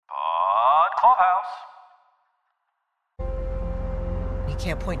Clubhouse. He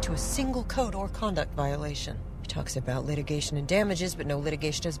can't point to a single code or conduct violation. He talks about litigation and damages, but no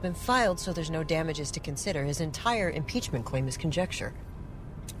litigation has been filed, so there's no damages to consider. His entire impeachment claim is conjecture.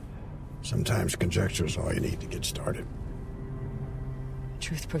 Sometimes conjecture is all you need to get started.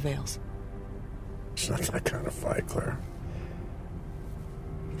 Truth prevails. It's not that kind of fight, Claire.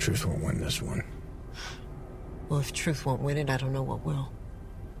 Truth won't win this one. Well, if truth won't win it, I don't know what will.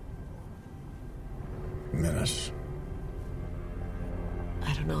 Menace.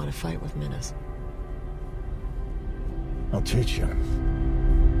 I don't know how to fight with menace. I'll teach you.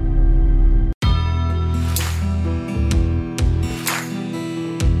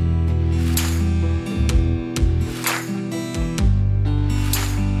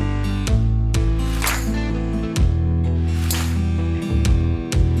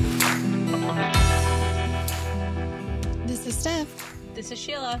 This is Steph. This is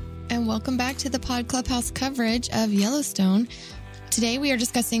Sheila. And welcome back to the Pod Clubhouse coverage of Yellowstone. Today we are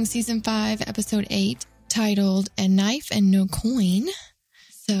discussing Season 5, Episode 8, titled A Knife and No Coin.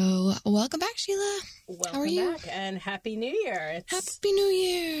 So, welcome back, Sheila. Welcome How are you? back, and Happy New Year. Happy New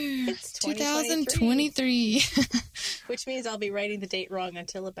Year. It's 2023. Which means I'll be writing the date wrong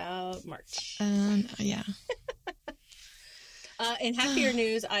until about March. Yeah. In happier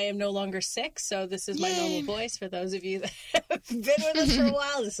news, I am no longer sick, so this is my normal voice. For those of you that have been with us for a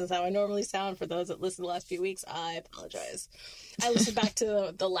while, this is how I normally sound. For those that listened the last few weeks, I apologize. I listened back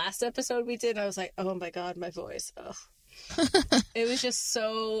to the last episode we did, and I was like, oh my God, my voice. Ugh. It just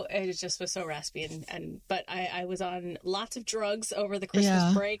was so raspy, but I was on lots of drugs over the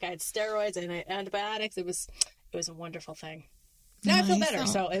Christmas break. I had steroids and antibiotics. It was a wonderful thing. Now I feel better,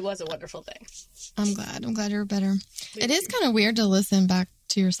 so it was a wonderful thing. I'm glad you're better. It is kind of weird to listen back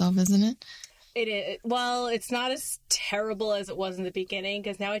to yourself, isn't it? It is. Well, it's not as terrible as it was in the beginning,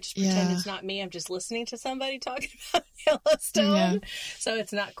 because now I just pretend it's not me. I'm just listening to somebody talking about Yellowstone. Yeah. So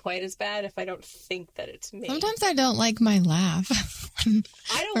it's not quite as bad if I don't think that it's me. Sometimes I don't like my laugh.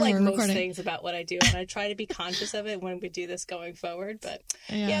 I don't like most things about what I do, and I try to be conscious of it when we do this going forward. But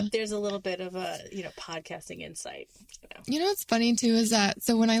yeah there's a little bit of a podcasting insight. You know what's funny too is that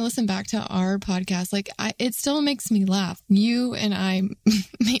when I listen back to our podcast, it still makes me laugh. You and I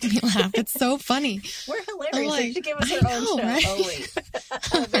make me laugh. It's so funny. We're hilarious. They should give us our own show. Right?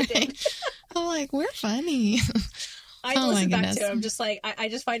 Oh wait, right? I'm like, we're funny. I listen back to it. I'm just like, I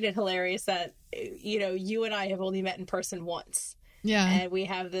just find it hilarious that you and I have only met in person once. Yeah. And we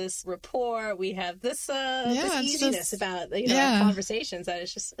have this rapport. We have this easiness about our conversations that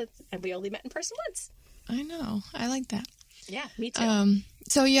and we only met in person once. I know. I like that. Yeah, me too.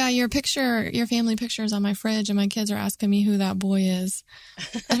 So your family picture is on my fridge, and my kids are asking me who that boy is.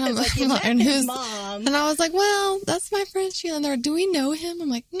 And I'm like, and who's mom? And I was like, well, that's my friend Sheila. And they're like, do we know him? I'm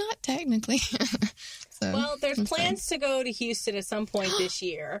like, not technically. Well, there's plans to go to Houston at some point this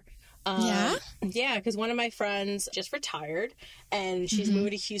year. Yeah, because one of my friends just retired, and she's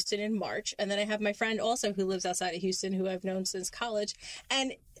moving to Houston in March. And then I have my friend also who lives outside of Houston, who I've known since college.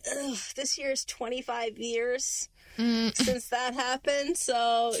 And this year is 25 years since that happened.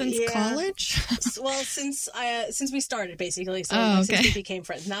 So since college? Well, since we started, basically. So since we became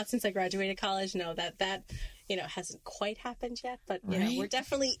friends. Not since I graduated college. No, that hasn't quite happened yet, but we're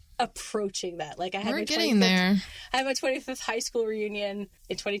definitely approaching that. Like we're getting there. I have my 25th high school reunion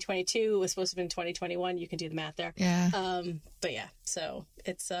in 2022. It was supposed to be in 2021. You can do the math there. Yeah. But yeah, so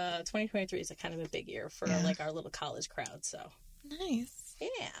it's 2023 is a kind of a big year for our little college crowd. So nice.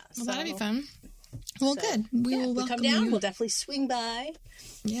 Yeah. Well, that'll be fun. Well, good. We will welcome come down. you. We'll definitely swing by.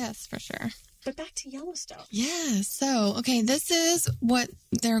 Yes, for sure. But back to Yellowstone. Yeah. So, okay, this is what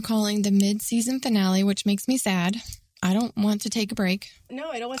they're calling the mid-season finale, which makes me sad. I don't want to take a break.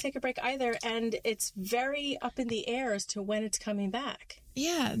 No, I don't want to take a break either. And it's very up in the air as to when it's coming back.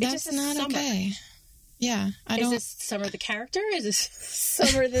 Yeah, that's not okay. Yeah, Is this Summer the character? Is this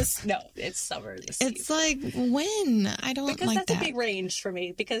Summer this? No, it's Summer this season. It's like, when? I don't because like that. Because that's a big range for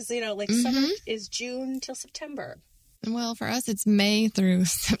me. Because, summer is June till September. Well, for us, it's May through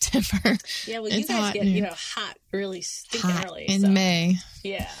September. Yeah, well, you guys get, hot really stinking early. In May.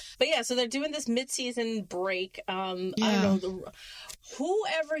 Yeah. But yeah, so they're doing this mid-season break. I don't know.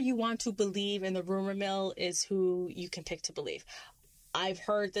 Whoever you want to believe in the rumor mill is who you can pick to believe. I've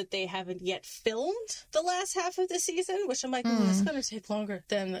heard that they haven't yet filmed the last half of the season, which I'm like, that's going to take longer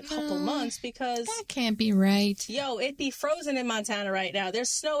than a couple months because... That can't be right. Yo, it'd be frozen in Montana right now. There's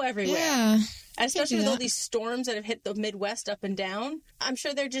snow everywhere. Yeah. And especially with all these storms that have hit the Midwest up and down. I'm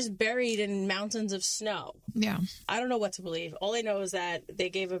sure they're just buried in mountains of snow. Yeah. I don't know what to believe. All I know is that they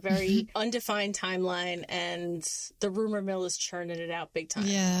gave a very undefined timeline, and the rumor mill is churning it out big time.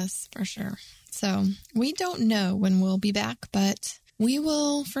 Yes, for sure. So we don't know when we'll be back, but we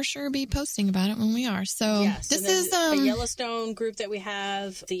will for sure be posting about it when we are. So yes, this is a Yellowstone group that we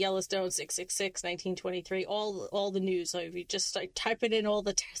have, the Yellowstone 666, 1923, all the news. So if you just like type it in all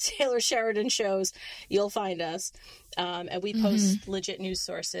the Taylor Sheridan shows, you'll find us. And we post legit news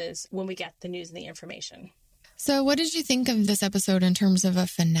sources when we get the news and the information. So what did you think of this episode in terms of a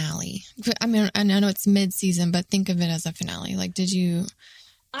finale? I mean, I know it's mid-season, but think of it as a finale. Like, did you...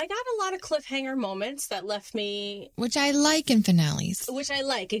 I got a lot of cliffhanger moments that left me... Which I like in finales. Which I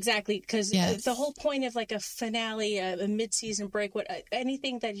like, exactly, because the whole point of like a finale, a mid-season break,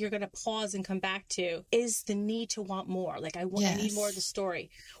 anything that you're going to pause and come back to is the need to want more. Like, I need more of the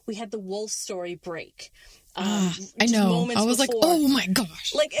story. We had the wolf story break. I know. I was before. Like, oh my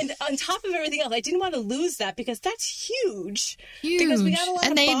gosh. Like, and on top of everything else, I didn't want to lose that because that's huge. Because we got a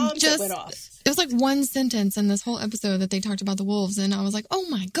lot of bombs that went off. It was like one sentence in this whole episode that they talked about the wolves, and I was like, oh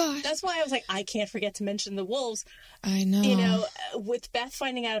my gosh. That's why I was like, I can't forget to mention the wolves. I know. You know, with Beth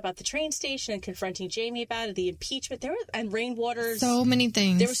finding out about the train station and confronting Jamie about it, the impeachment, and Rainwater's. So many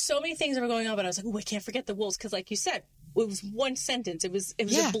things. There were so many things that were going on, but I was like, oh, I can't forget the wolves, because like you said, it was one sentence. It was a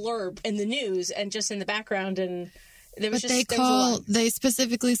blurb in the news and just in the background, and there was they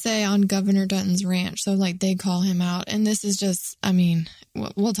specifically say on Governor Dutton's ranch, so like they call him out, and this is just, I mean,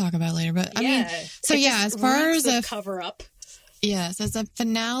 we'll talk about it later, but I mean, so as far as a cover up. Yes, as a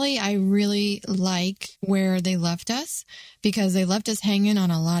finale, I really like where they left us because they left us hanging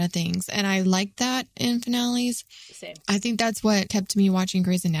on a lot of things. And I like that in finales. Same. I think that's what kept me watching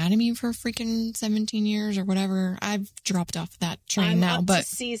Grey's Anatomy for freaking 17 years or whatever. I've dropped off that train now, but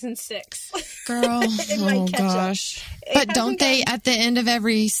season 6. Girl, oh gosh. But don't they, at the end of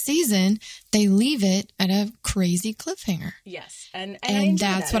every season, they leave it at a crazy cliffhanger. Yes. And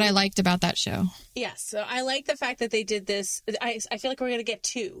that's what I liked about that show. Yes. So I like the fact that they did this. I feel like we're going to get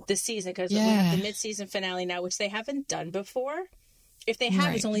 2 this season because we have the mid-season finale now, which they haven't done before. If they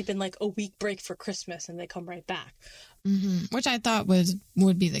have, it's only been like a week break for Christmas and they come right back. Mm-hmm. Which I thought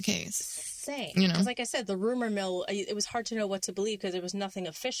would be the case. Same. Because like I said, the rumor mill, it was hard to know what to believe because there was nothing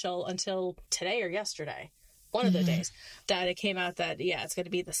official until today or yesterday. One of the days that it came out that, it's going to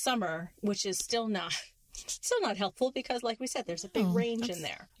be the summer, which is still not helpful because, like we said, there's a big range in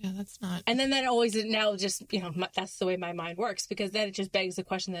there. Yeah, that's not. And then that always now just, that's the way my mind works because then it just begs the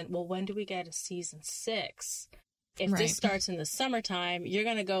question then, well, when do we get a season 6? If this starts in the summertime, you're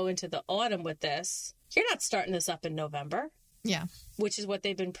going to go into the autumn with this. You're not starting this up in November. Yeah. Which is what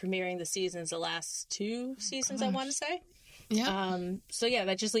they've been premiering the seasons, the last 2 seasons, I want to say. Yeah. So,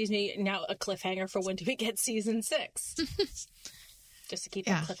 that just leaves me now a cliffhanger for when do we get season 6? Just to keep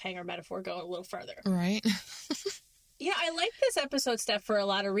that cliffhanger metaphor going a little further. Right. I like this episode, Steph, for a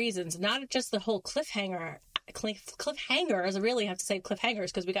lot of reasons. Not just the whole cliffhangers, I really have to say cliffhangers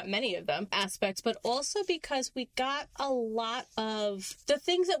because we got many of them aspects, but also because we got a lot of the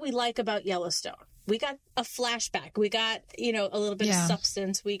things that we like about Yellowstone. We got a flashback. We got, a little bit of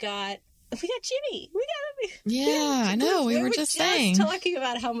substance. We got Jimmy. I know. We were just saying. Talking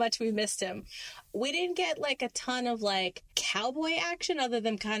about how much we missed him. We didn't get like a ton of like cowboy action other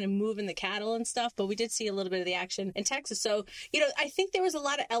than kind of moving the cattle and stuff, but we did see a little bit of the action in Texas. So, I think there was a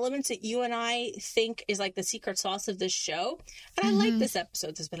lot of elements that you and I think is like the secret sauce of this show. And I like this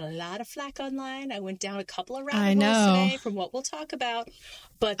episode. There's been a lot of flack online. I went down a couple of rabbit holes today from what we'll talk about.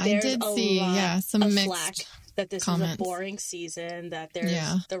 But there's some of mixed flack that this comments. is a boring season, that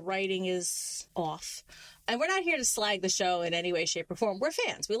there's the writing is off. And we're not here to slag the show in any way, shape, or form. We're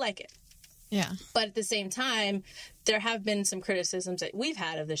fans. We like it. Yeah. But at the same time, there have been some criticisms that we've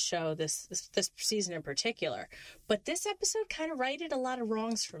had of this show, this season in particular. But this episode kind of righted a lot of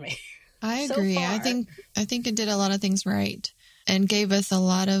wrongs for me. I agree. I think it did a lot of things right and gave us a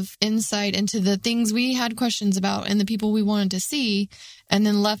lot of insight into the things we had questions about and the people we wanted to see, and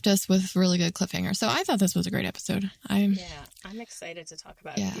then left us with really good cliffhanger. So I thought this was a great episode. I'm excited to talk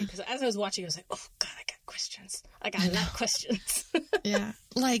about it because as I was watching, I was like, oh God, I got questions. I got a lot of questions. Yeah.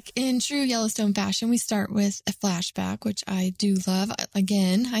 Like in true Yellowstone fashion, we start with a flashback, which I do love.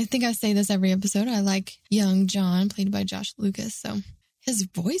 Again, I think I say this every episode. I like young John, played by Josh Lucas. So His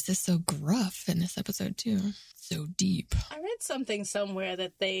voice is so gruff in this episode, too. So deep. I read something somewhere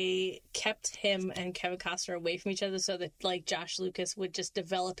that they kept him and Kevin Costner away from each other so that, like, Josh Lucas would just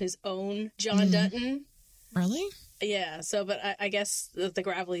develop his own John Dutton. Really? Yeah, so, but I guess the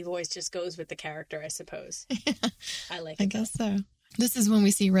gravelly voice just goes with the character, I suppose. I like it. I guess so. This is when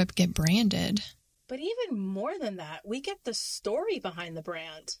we see Rip get branded. But even more than that, we get the story behind the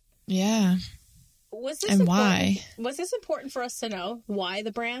brand. Yeah. Was this and important? Why? Was this important for us to know? Why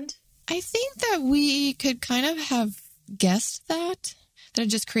the brand? I think that we could kind of have guessed that it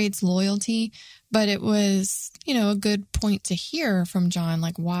just creates loyalty. But it was, a good point to hear from John,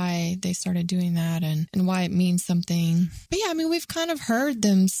 like why they started doing that and why it means something. But yeah, we've kind of heard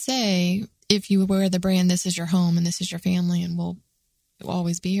them say, if you wear the brand, this is your home and this is your family and we'll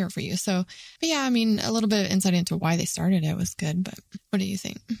always be here for you. So, but yeah, a little bit of insight into why they started it was good. But what do you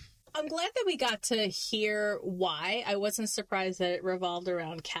think? I'm glad that we got to hear why. I wasn't surprised that it revolved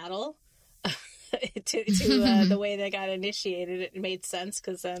around cattle. to the way they got initiated. It made sense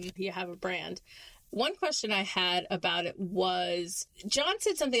because then you have a brand. One question I had about it was, John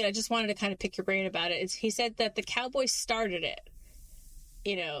said something, and I just wanted to kind of pick your brain about it. He said that the Cowboys started it,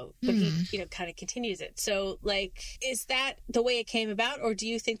 but he, kind of continues it. So, like, is that the way it came about, or do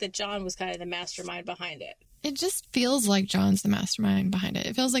you think that John was kind of the mastermind behind it? It just feels like John's the mastermind behind it.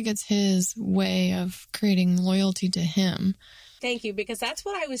 It feels like it's his way of creating loyalty to him. Thank you, because that's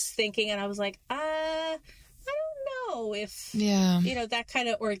what I was thinking, and I was like, I don't know if, that kind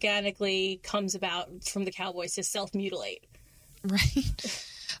of organically comes about from the Cowboys to self-mutilate. Right.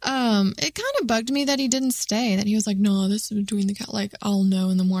 It kind of bugged me that he didn't stay, that he was like, no, this is between I'll know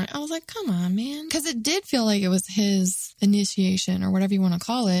in the morning. I was like, come on, man. Because it did feel like it was his initiation or whatever you want to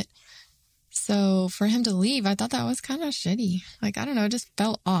call it. So for him to leave, I thought that was kind of shitty. Like, I don't know, it just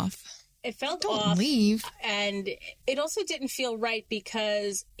felt off. It felt Don't off. Leave. And it also didn't feel right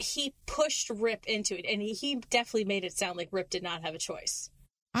because he pushed Rip into it. And he definitely made it sound like Rip did not have a choice.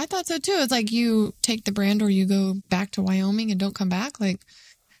 I thought so too. It's like you take the brand or you go back to Wyoming and don't come back. Like,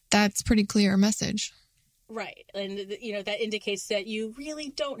 that's pretty clear message. Right. And, that indicates that you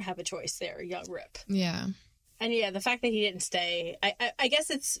really don't have a choice there, young Rip. Yeah. And yeah, the fact that he didn't stay, I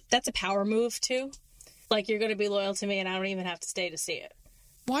guess that's a power move too. Like, you're going to be loyal to me and I don't even have to stay to see it.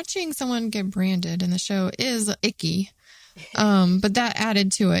 Watching someone get branded in the show is icky. But that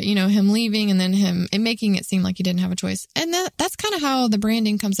added to it, him leaving and then him making it seem like he didn't have a choice. And that's kind of how the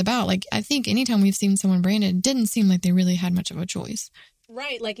branding comes about. Like, I think anytime we've seen someone branded, it didn't seem like they really had much of a choice.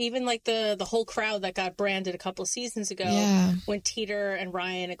 Right. Like, even like the whole crowd that got branded a couple of seasons ago, when Teeter and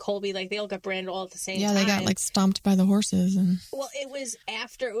Ryan and Colby, like, they all got branded all at the same time. Yeah, they got stomped by the horses. Well, it was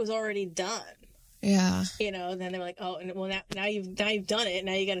after it was already done. Yeah. Then they were like, oh, now you've done it.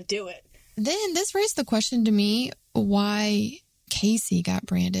 Now you got to do it. Then this raised the question to me why Casey got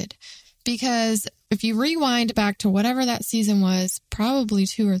branded. Because if you rewind back to whatever that season was, probably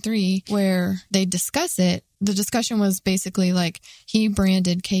 2 or 3, where they discuss it, the discussion was basically like he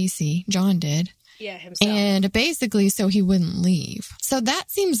branded Casey, John did. Yeah, himself. And basically so he wouldn't leave. So that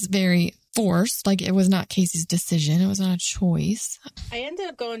seems very forced. Like, it was not Casey's decision. It was not a choice. I ended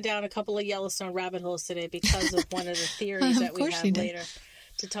up going down a couple of Yellowstone rabbit holes today because of one of the theories that we have later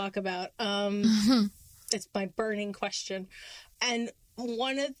to talk about. It's my burning question. And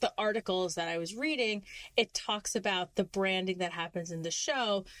one of the articles that I was reading, it talks about the branding that happens in the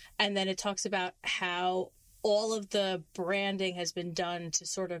show. And then it talks about how all of the branding has been done to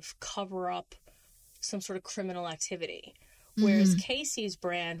sort of cover up some sort of criminal activity. Whereas Casey's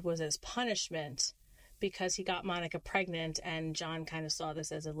brand was as punishment because he got Monica pregnant, and John kind of saw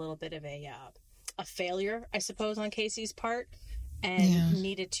this as a little bit of a failure, I suppose, on Casey's part, and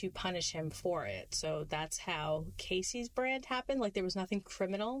needed to punish him for it. So that's how Casey's brand happened. Like, there was nothing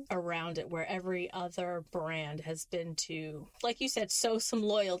criminal around it, where every other brand has been to, like you said, sow some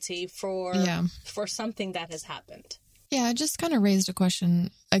loyalty for something that has happened. Yeah, it just kind of raised a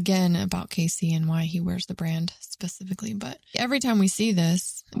question again about Casey and why he wears the brand specifically. But every time we see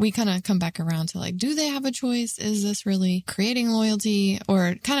this, we kind of come back around to like, do they have a choice? Is this really creating loyalty? Or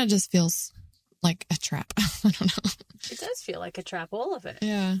it kind of just feels like a trap. I don't know. It does feel like a trap, all of it.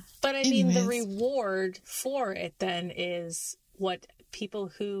 Yeah. But I mean, the reward for it then is what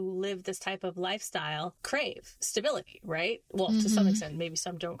people who live this type of lifestyle crave: stability, right? Well, to some extent, maybe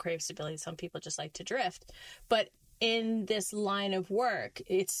some don't crave stability. Some people just like to drift. But in this line of work,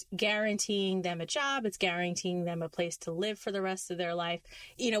 it's guaranteeing them a job. It's guaranteeing them a place to live for the rest of their life,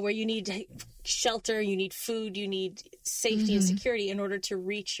 where you need shelter, you need food, you need safety and security in order to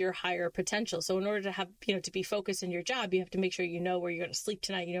reach your higher potential. So in order to have, to be focused in your job, you have to make sure you know where you're going to sleep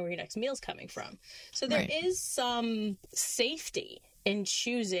tonight, you know where your next meal's coming from. So there is some safety in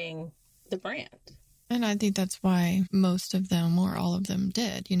choosing the brand. And I think that's why most of them or all of them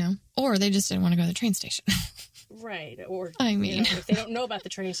did, or they just didn't want to go to the train station. Right. Or, I mean, if they don't know about the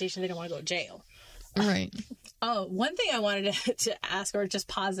train station, they don't want to go to jail. Right. Oh, one thing I wanted to ask or just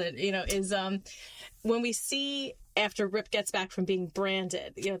posit, is when we see after Rip gets back from being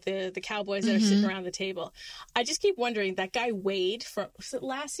branded, the cowboys that are sitting around the table, I just keep wondering, that guy Wade from, was it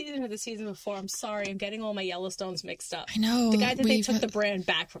last season or the season before? I'm sorry, I'm getting all my Yellowstones mixed up. I know. The guy that they took the brand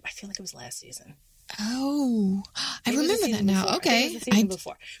back from, I feel like it was last season. Oh, I remember that now. Before. Okay. It was the season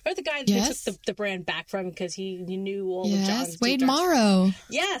before. Remember the guy that they took the brand back from because he knew all of John's... Yes, Wade Morrow.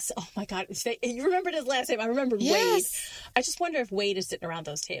 Yes. Oh, my God. You remembered his last name. I remembered Wade. I just wonder if Wade is sitting around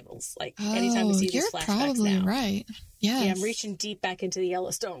those tables. Like, anytime we see these flashbacks now. You're probably right. Yes. Yeah, I'm reaching deep back into the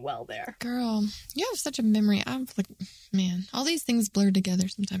Yellowstone well there. Girl, you have such a memory. I'm like, man, all these things blur together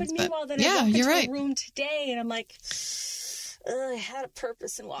sometimes. But meanwhile, then I walk into right. a room today and I'm like... I had a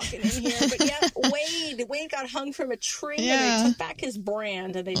purpose in walking in here, but yeah, Wade got hung from a tree and they took back his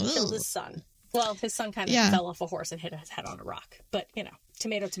brand and they killed his son. Well, his son kind of fell off a horse and hit his head on a rock, but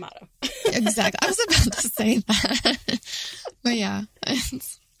tomato. Exactly. I was about to say that, but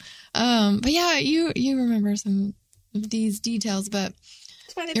yeah, you remember some of these details, but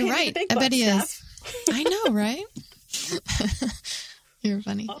you're right. I bet he is. I know, right? You're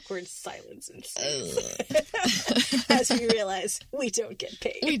funny. Awkward silence ensues. As we realize we don't get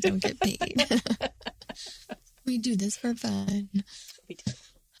paid. We don't get paid. We do this for fun. We do.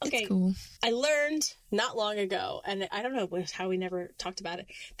 Okay. It's cool. I learned not long ago, and I don't know how we never talked about it,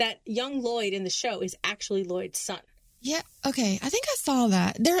 that young Lloyd in the show is actually Lloyd's son. Yeah. Okay. I think I saw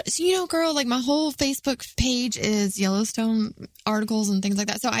that. Girl, like my whole Facebook page is Yellowstone articles and things like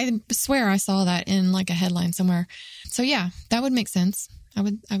that. So I swear I saw that in like a headline somewhere. So yeah, that would make sense. I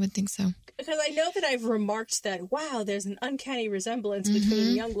would think so. Because I know that I've remarked that, wow, there's an uncanny resemblance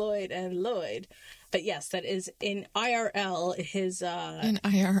between young Lloyd and Lloyd. But yes, that is in IRL, his... in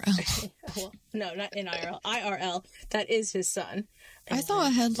IRL. Well, no, not in IRL. IRL, that is his son. And I saw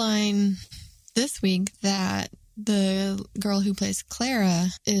a headline this week that the girl who plays Clara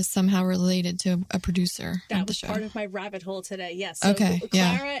is somehow related to a producer that of the was show. Part of my rabbit hole today. Yes. So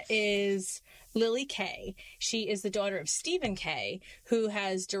Clara is Lily Kay. She is the daughter of Stephen Kay, who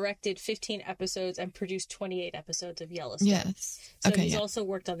has directed 15 episodes and produced 28 episodes of Yellowstone. Yes. So he's also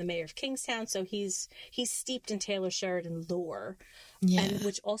worked on The Mayor of Kingstown. So he's steeped in Taylor Sheridan lore. Yeah. And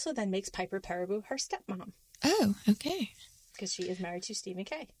which also then makes Piper Perabo her stepmom. Oh, okay. Because she is married to Stephen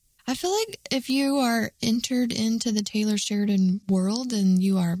Kay. I feel like if you are entered into the Taylor Sheridan world and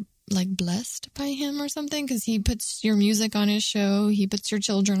you are like blessed by him or something, because he puts your music on his show, he puts your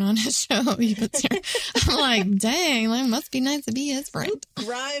children on his show, I'm like, dang, that must be nice to be his friend.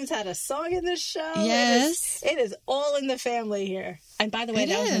 Grimes had a song in this show. Yes. It is all in the family here. And by the way,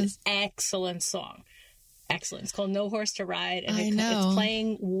 that was an excellent song. Excellent. It's called No Horse to Ride, and it's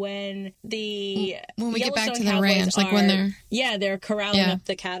playing when we get back to the ranch, like when they're corralling up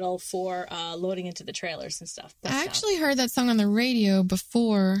the cattle for loading into the trailers and stuff. I actually heard that song on the radio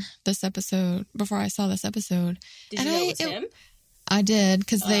before I saw this episode. Did you know it was him? I did,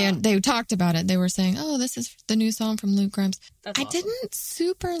 because they talked about it. They were saying, "Oh, this is the new song from Luke Grimes." That's awesome. I didn't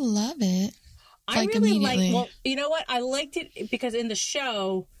super love it. I really liked. Well, you know what? I liked it because in the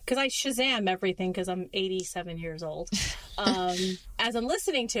show, because I Shazam everything because I'm 87 years old. As I'm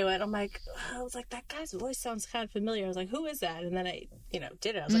listening to it, I was like, that guy's voice sounds kind of familiar. I was like, who is that? And then I,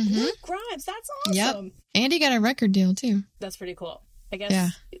 did it. I was like, Luke Grimes. That's awesome. Yep. And he got a record deal too. That's pretty cool. I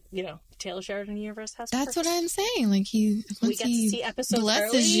guess. Taylor Sheridan Universe has. That's what I'm saying. Like we get to see episodes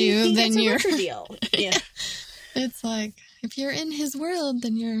blesses early, you, he then gets a you're record deal. Yeah. It's like if you're in his world,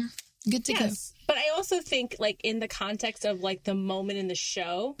 then you're good to go. But I also think, like, in the context of, like, the moment in the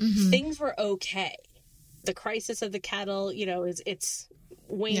show, things were okay. The crisis of the cattle, it's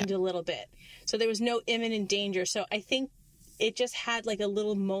waned a little bit. So there was no imminent danger. So I think it just had, like, a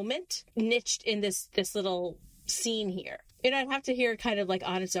little moment niched in this little scene here. I'd have to hear it kind of, like,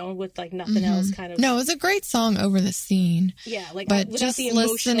 on its own with, like, nothing else kind of... No, it was a great song over the scene. Yeah, like, but just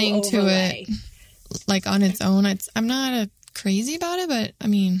listening to it, like, on its own, I'm not crazy about it, but, I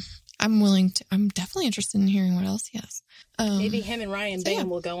mean... I'm definitely interested in hearing what else he has. Maybe him and Ryan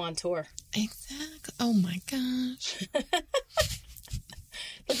Bingham will go on tour. Exactly. Oh my gosh.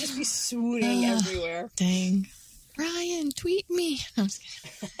 They'll just be swooning everywhere. Dang. Ryan, tweet me. No, I'm just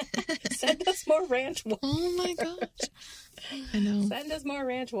kidding. Send us more ranch water. Oh my gosh. I know. Send us more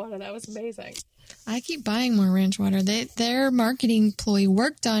ranch water. That was amazing. I keep buying more ranch water. Their marketing ploy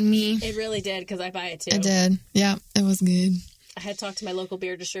worked on me. It really did, because I buy it too. It did. Yeah, it was good. I had talked to my local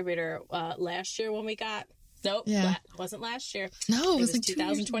beer distributor last year when we got Nope. Yeah. Wasn't last year. No, it was like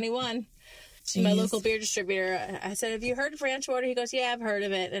 2021. My local beer distributor, I said, have you heard of Ranch Water? He goes, yeah, I've heard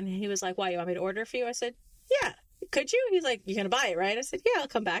of it. And he was like, why, you want me to order for you? I said, yeah. Could you? He's like, you're going to buy it, right? I said, yeah, I'll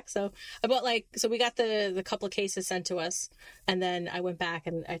come back. So I bought so we got the couple of cases sent to us. And then I went back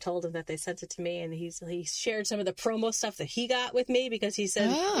and I told him that they sent it to me. And he shared some of the promo stuff that he got with me because he said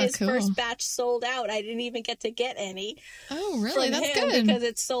his first batch sold out. I didn't even get any. Oh, really? That's good. Because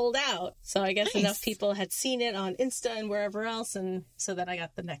it's sold out. So I guess enough people had seen it on Insta and wherever else. And so then I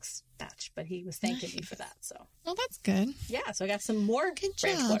got the next batch. But he was thanking me for that. So. Well, that's good. Yeah. So I got some more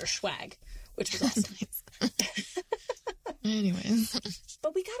Ranch Water swag, which was awesome. Anyways.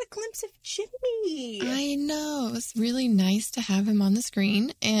 But we got a glimpse of Jimmy. I know. It was really nice to have him on the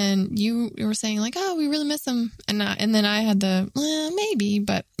screen. And you were saying like, oh, we really miss him. And then I had maybe.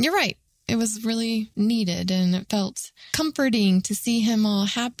 But you're right. It was really needed. And it felt comforting to see him all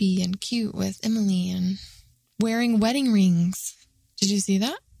happy and cute with Emily and wearing wedding rings. Did you see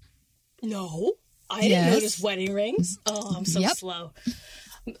that? No. I didn't notice wedding rings. Oh, I'm so slow.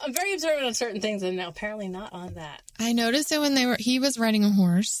 I'm very observant on certain things, and now apparently not on that. I noticed it when he was riding a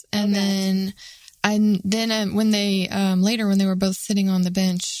horse, and then when they later when they were both sitting on the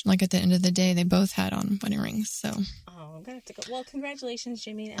bench, like at the end of the day, they both had on wedding rings. So, I'm gonna have to go. Well, congratulations,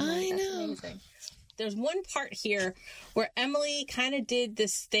 Jimmy and Emily. That's amazing. There's one part here where Emily kind of did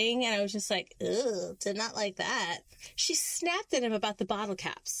this thing, and I was just like, ugh, did not like that. She snapped at him about the bottle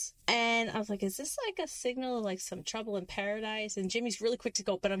caps. And I was like, is this like a signal of like some trouble in paradise? And Jimmy's really quick to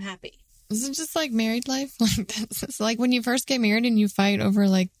go, but I'm happy. Is it just like married life? Like it's like when you first get married and you fight over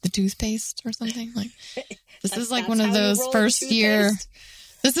like the toothpaste or something? Like this is like one of those first year.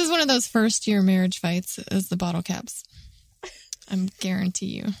 This is one of those first year marriage fights is the bottle caps. I'm guarantee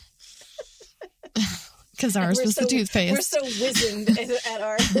you. Because ours was the toothpaste. We're so wizened at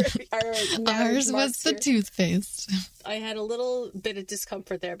our ours was the toothpaste. I had a little bit of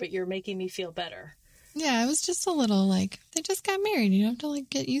discomfort there, but you're making me feel better. Yeah, it was just a little like, they just got married. You have to like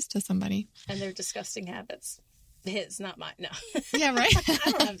get used to somebody. And their disgusting habits. His, not mine. No. Yeah, right?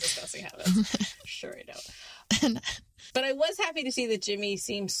 I don't have disgusting habits. Sure I don't. But I was happy to see that Jimmy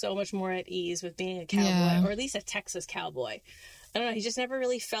seems so much more at ease with being a cowboy, or at least a Texas cowboy. I don't know. He just never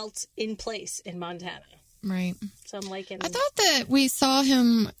really felt in place in Montana. Right. So I'm liking. I thought that we saw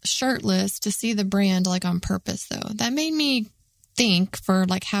him shirtless to see the brand like on purpose, though. That made me think for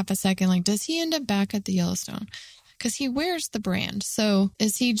like half a second, like, does he end up back at the Yellowstone? Because he wears the brand. So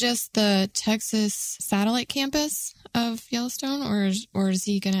is he just the Texas satellite campus of Yellowstone, or is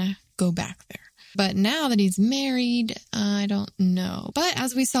he going to go back there? But now that he's married, I don't know. But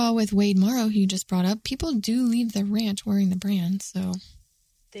as we saw with Wade Morrow, he just brought up, people do leave the ranch wearing the brand, so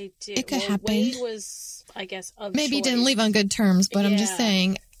they do. It could happen. Wade was, I guess, maybe he didn't leave on good terms, but I'm just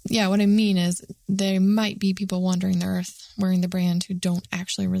saying, yeah, what I mean is there might be people wandering the earth wearing the brand who don't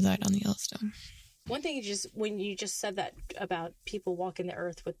actually reside on the Yellowstone. One thing when you just said that about people walking the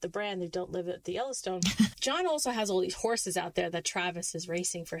earth with the brand who don't live at the Yellowstone, John also has all these horses out there that Travis is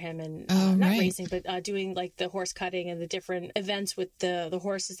racing for him and not racing, but doing like the horse cutting and the different events with the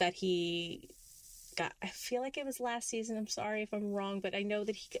horses that he got. I feel like it was last season. I'm sorry if I'm wrong, but I know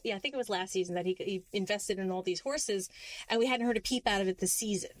that I think it was last season that he invested in all these horses, and we hadn't heard a peep out of it this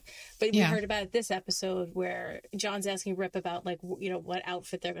season. But we heard about it this episode where John's asking Rip about like, what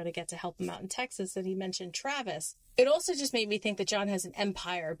outfit they're going to get to help him out in Texas, and he mentioned Travis. It also just made me think that John has an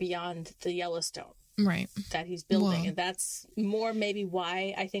empire beyond the Yellowstone. Right. That he's building. And that's more maybe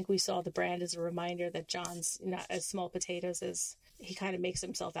why I think we saw the brand as a reminder that John's not as small potatoes as he kind of makes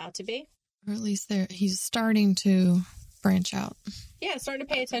himself out to be. Or at least he's starting to branch out. Yeah, starting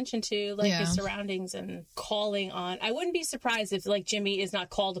to pay attention to like his surroundings and calling on. I wouldn't be surprised if like Jimmy is not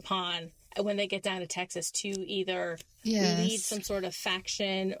called upon when they get down to Texas to either lead some sort of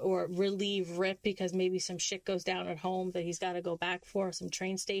faction or relieve Rip because maybe some shit goes down at home that he's got to go back for, some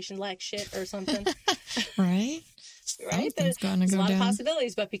train station like shit or something. Right? There's a lot of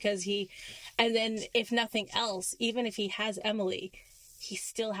possibilities, but because and then if nothing else, even if he has Emily, he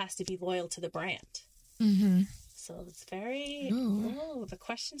still has to be loyal to the brand. Mm-hmm. So it's the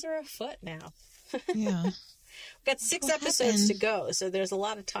questions are afoot now. Yeah. We've got 6 episodes to go, so there's a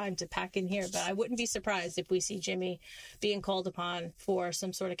lot of time to pack in here, but I wouldn't be surprised if we see Jimmy being called upon for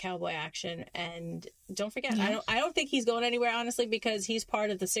some sort of cowboy action. And don't forget, I don't think he's going anywhere, honestly, because he's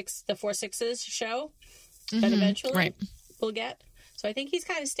part of the 4 Sixes show that eventually we'll get. So I think he's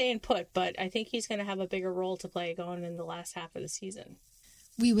kind of staying put, but I think he's going to have a bigger role to play going in the last half of the season.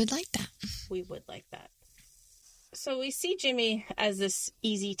 We would like that. We would like that. So we see Jimmy as this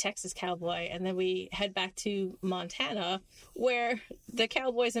easy Texas cowboy, and then we head back to Montana, where the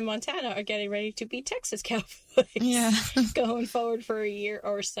cowboys in Montana are getting ready to be Texas cowboys. Yeah. Going forward for a year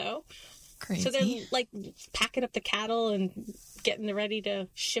or so. Crazy. So they're like packing up the cattle and getting ready to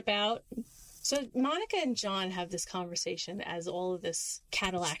ship out. So Monica and John have this conversation as all of this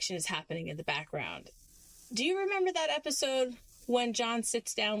cattle action is happening in the background. Do you remember that episode when John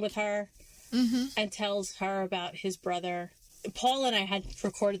sits down with her and tells her about his brother? Paul and I had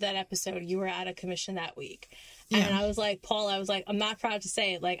recorded that episode. You were out of commission that week. Yeah. And I was like, Paul, I'm not proud to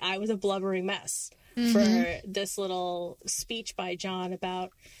say it. Like, I was a blubbering mess for this little speech by John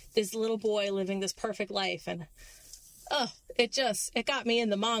about this little boy living this perfect life. And, it got me in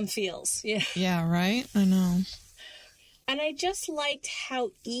the mom feels. Yeah. Yeah, right? I know. And I just liked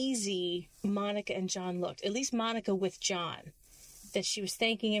how easy Monica and John looked. At least Monica with John. That she was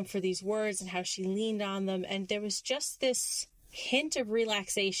thanking him for these words and how she leaned on them. And there was just this hint of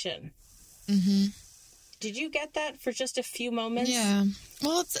relaxation. Mm-hmm. Did you get that for just a few moments? Yeah.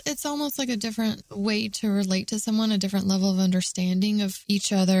 Well, it's almost like a different way to relate to someone, a different level of understanding of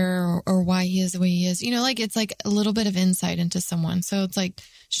each other or why he is the way he is. You know, like it's like a little bit of insight into someone. So it's like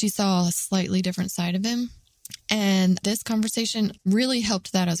she saw a slightly different side of him. And this conversation really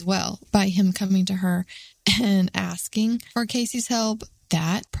helped that as well by him coming to her and asking for Casey's help.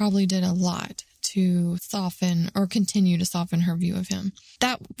 That probably did a lot to soften or continue to soften her view of him.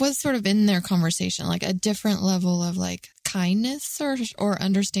 That was sort of in their conversation, like a different level of like kindness or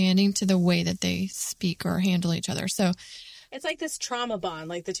understanding to the way that they speak or handle each other. So it's like this trauma bond,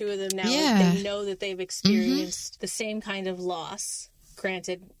 like the two of them now, yeah. They know that they've experienced the same kind of loss.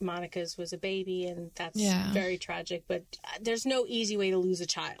 Granted, Monica's was a baby, and that's very tragic, but there's no easy way to lose a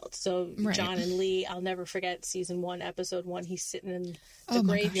child. So John and Lee, I'll never forget season 1, episode 1, he's sitting in the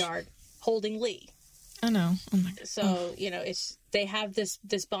graveyard holding Lee. I know. Oh my God. So, they have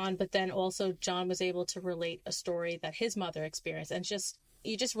this bond, but then also John was able to relate a story that his mother experienced, and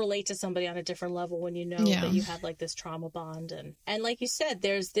you just relate to somebody on a different level when you know that you have like this trauma bond. And like you said,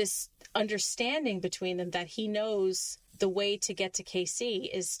 there's this understanding between them that he knows the way to get to KC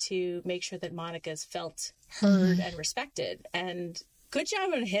is to make sure that Monica's felt heard and respected. And good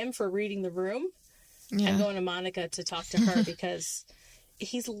job on him for reading the room and going to Monica to talk to her because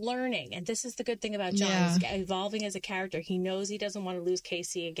he's learning. And this is the good thing about John. Yeah. He's evolving as a character. He knows he doesn't want to lose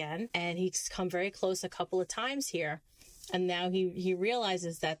Casey again. And he's come very close a couple of times here. And now he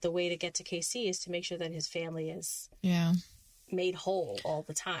realizes that the way to get to KC is to make sure that his family is made whole all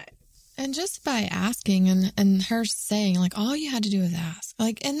the time. And just by asking and her saying, like, all you had to do was ask.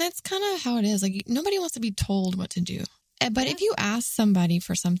 Like, and that's kind of how it is. Like, nobody wants to be told what to do. But if you ask somebody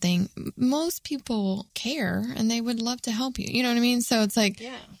for something, most people care and they would love to help you. You know what I mean? So it's like,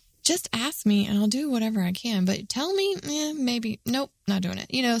 just ask me and I'll do whatever I can. But tell me, maybe, nope, not doing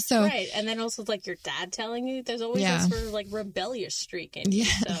it. You know, so. Right. And then also, like, your dad telling you, there's always this sort of, like, rebellious streak in you.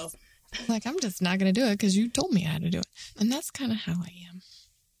 So. Like, I'm just not going to do it because you told me I had to do it. And that's kind of how I am.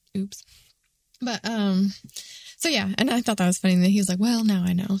 Oops. But, so yeah, and I thought that was funny that he was like, well, now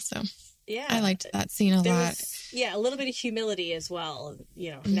I know. So yeah, I liked that scene a lot. A little bit of humility as well.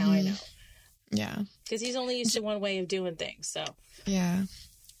 Now I know. Yeah. Because he's only used to one way of doing things. So yeah.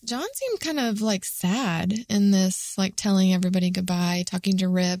 John seemed kind of like sad in this, like telling everybody goodbye, talking to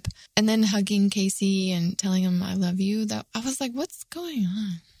Rip, and then hugging Casey and telling him, I love you. That I was like, what's going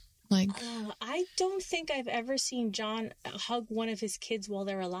on? Like, I don't think I've ever seen John hug one of his kids while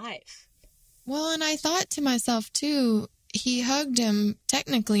they're alive. Well, and I thought to myself, too, he hugged him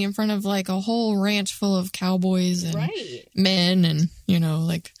technically in front of like a whole ranch full of cowboys and men and,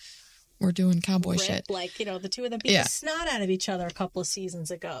 like we're doing cowboy shit. Like, the two of them beat the snot out of each other a couple of seasons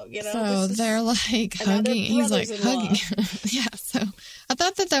ago. So they're like hugging. He's like hugging. Yeah. So I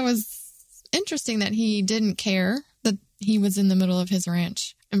thought that was interesting that he didn't care that he was in the middle of his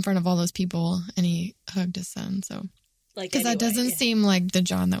ranch in front of all those people and he hugged his son. So, because that doesn't seem like the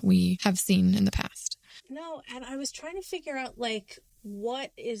John that we have seen in the past. No. And I was trying to figure out like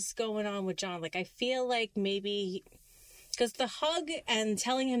what is going on with John. Like, I feel like maybe because the hug and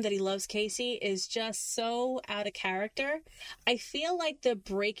telling him that he loves Casey is just so out of character. I feel like the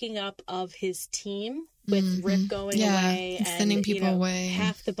breaking up of his team with Rip going away and sending people away,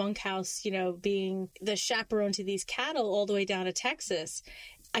 half the bunkhouse, being the chaperone to these cattle all the way down to Texas.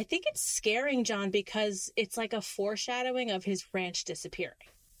 I think it's scaring John because it's like a foreshadowing of his ranch disappearing.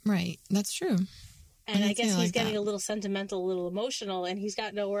 Right. That's true. And I guess he's getting a little sentimental, a little emotional, and he's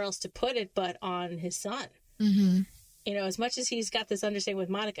got nowhere else to put it but on his son. Mm-hmm. As much as he's got this understanding with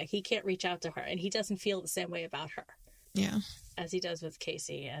Monica, he can't reach out to her, and he doesn't feel the same way about her. Yeah. As he does with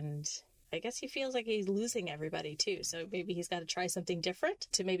Casey. And I guess he feels like he's losing everybody too. So maybe he's got to try something different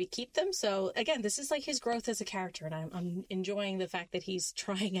to maybe keep them. So again, this is like his growth as a character, and I'm enjoying the fact that he's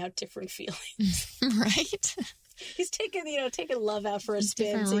trying out different feelings. Right? He's taking love out for a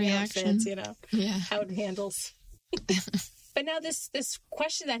spin, seeing how it fits, how it handles. But now this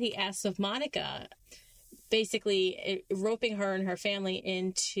question that he asks of Monica, basically roping her and her family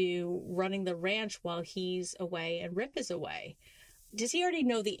into running the ranch while he's away and Rip is away. Does he already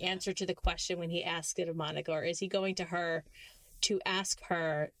know the answer to the question when he asks it of Monica, or is he going to her to ask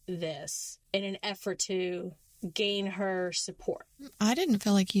her this in an effort to gain her support? I didn't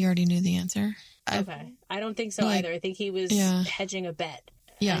feel like he already knew the answer. Okay. I don't think so either. I think he was hedging a bet.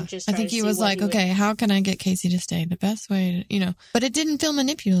 Yeah. I think he was like, okay, how can I get Casey to stay? The best way to, but it didn't feel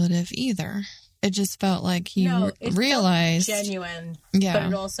manipulative either. It just felt like he realized. Felt genuine. Yeah. But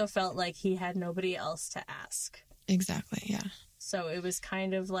it also felt like he had nobody else to ask. Exactly. Yeah. So it was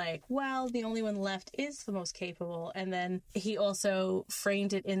kind of like, well, the only one left is the most capable. And then he also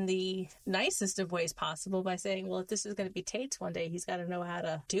framed it in the nicest of ways possible by saying, well, if this is going to be Tate's one day, he's got to know how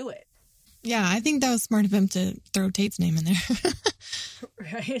to do it. Yeah, I think that was smart of him to throw Tate's name in there.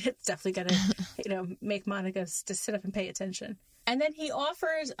 Right? It's definitely going to, make Monica to sit up and pay attention. And then he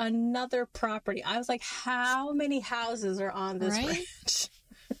offers another property. I was like, how many houses are on this ranch?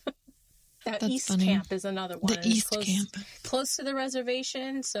 That East Camp is another one. The East Camp. Close to the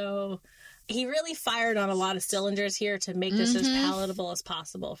reservation. So he really fired on a lot of cylinders here to make this as palatable as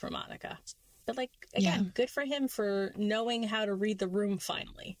possible for Monica. But again, good for him for knowing how to read the room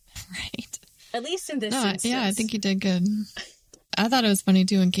finally. Right. At least in this instance. Yeah, I think he did good. I thought it was funny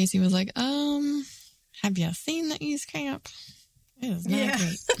too when Casey was like, have you seen the East Camp? It is not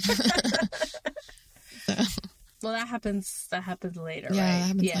great. Well, that happens later, right? Yeah,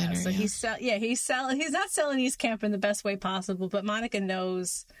 that happens later. So he's not selling East Camp in the best way possible, but Monica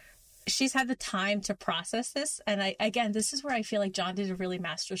knows she's had the time to process this. And this is where I feel like John did a really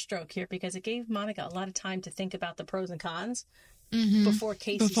master stroke here, because it gave Monica a lot of time to think about the pros and cons before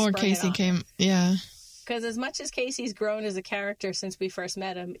Casey came. Yeah. Because as much as Casey's grown as a character since we first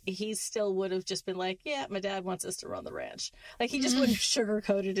met him, he still would have just been like, yeah, my dad wants us to run the ranch. Like, he just wouldn't have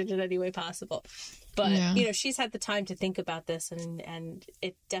sugarcoated it in any way possible. But, she's had the time to think about this, and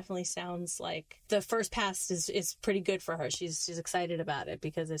it definitely sounds like the first pass is pretty good for her. She's excited about it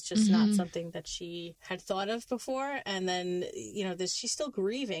because it's just not something that she had thought of before. And then, she's still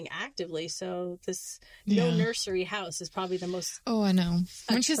grieving actively. So this no nursery house is probably the most Oh, I know.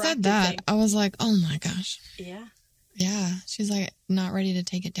 When she said that, I was like, oh my gosh. Yeah. Yeah. She's like, not ready to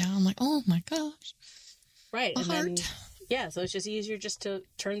take it down. I'm like, oh my gosh. Right. My heart. Then, so it's just easier just to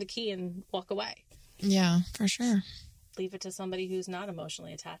turn the key and walk away. Yeah, for sure. Leave it to somebody who's not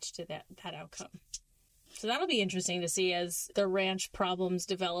emotionally attached to that outcome. So that'll be interesting to see as the ranch problems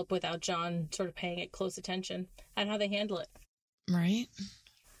develop without John sort of paying it close attention and how they handle it. Right.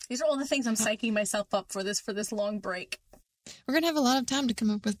 These are all the things I'm psyching myself up for this long break. We're going to have a lot of time to come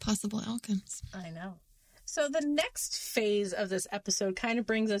up with possible outcomes. I know. So the next phase of this episode kind of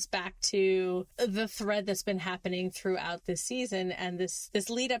brings us back to the thread that's been happening throughout this season, and this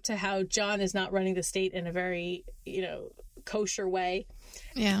lead up to how John is not running the state in a very, kosher way.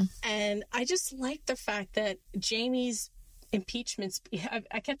 Yeah. And I just like the fact that Jamie's impeachment speech,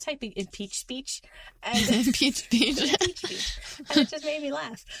 I kept typing impeach speech. And impeach speech. And it just made me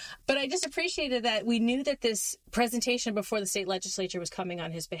laugh. But I just appreciated that we knew that this presentation before the state legislature was coming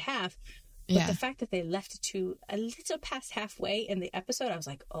on his behalf. But the fact that they left it to a little past halfway in the episode, I was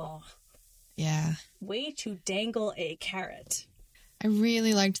like, oh. Yeah. Way to dangle a carrot. I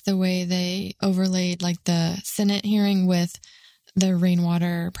really liked the way they overlaid the Senate hearing with the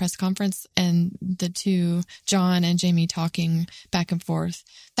Rainwater press conference and the two, John and Jamie, talking back and forth.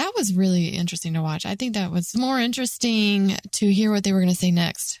 That was really interesting to watch. I think that was more interesting to hear what they were going to say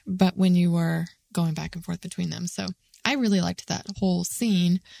next, but when you were going back and forth between them. So I really liked that whole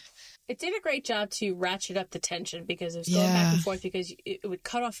scene. It did a great job to ratchet up the tension because it was going back and forth because it would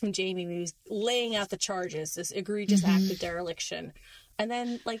cut off from Jamie when he was laying out the charges, this egregious act of dereliction. And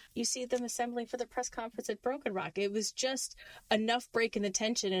then, you see them assembling for the press conference at Broken Rock. It was just enough break in the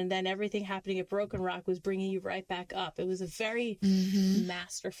tension, and then everything happening at Broken Rock was bringing you right back up. It was a very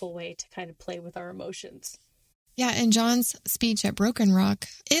masterful way to kind of play with our emotions. Yeah, and John's speech at Broken Rock,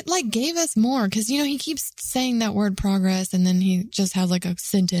 it gave us more because, he keeps saying that word progress, and then he just has a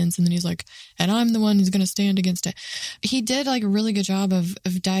sentence, and then he's like, and I'm the one who's going to stand against it. He did a really good job of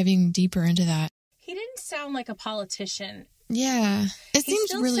diving deeper into that. He didn't sound like a politician. Yeah. He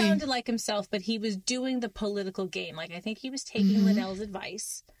still sounded like himself, but he was doing the political game. I think he was taking Liddell's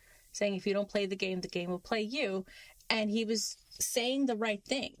advice, saying if you don't play the game will play you. And he was saying the right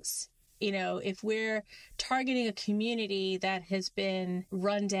things. You know, if we're targeting a community that has been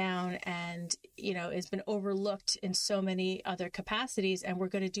run down and, you know, has been overlooked in so many other capacities, and we're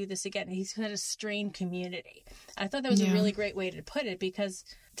going to do this again, he's had a strained community. I thought that was a really great way to put it, because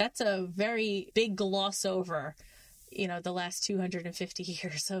that's a very big gloss over, you know, the last 250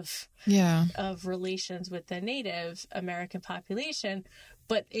 years of relations with the Native American population.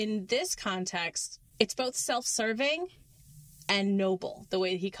 But in this context, it's both self-serving and noble, the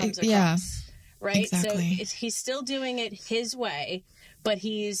way he comes across, right? Exactly. So he's still doing it his way, but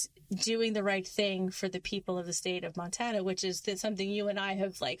he's doing the right thing for the people of the state of Montana, which is something you and I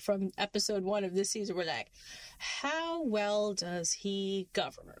have, like, from episode 1 of this season, we're like, how well does he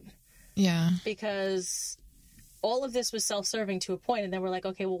govern? Yeah. Because all of this was self-serving to a point, and then we're like,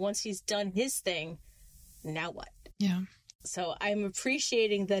 okay, well, once he's done his thing, now what? Yeah. So I'm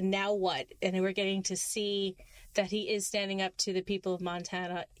appreciating the now what, and we're getting to see that he is standing up to the people of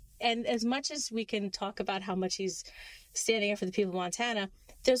Montana. And as much as we can talk about how much he's standing up for the people of Montana,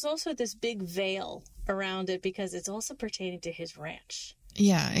 there's also this big veil around it, because it's also pertaining to his ranch.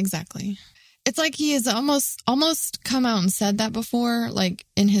 Yeah, exactly. It's like he has almost come out and said that before, like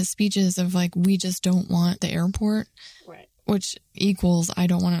in his speeches of like, we just don't want the airport, right? Which equals I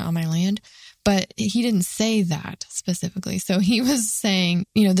don't want it on my land. But he didn't say that specifically. So he was saying,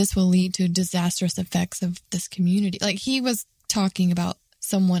 you know, this will lead to disastrous effects of this community. Like, he was talking about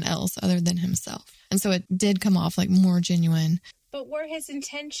someone else other than himself. And so it did come off like more genuine. But were his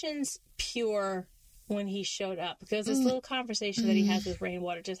intentions pure when he showed up? Because this little conversation that he has with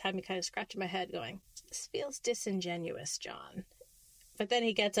Rainwater just had me kind of scratching my head going, this feels disingenuous, John. But then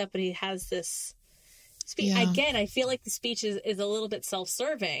he gets up and he has this speech. Yeah. Again, I feel like the speech is a little bit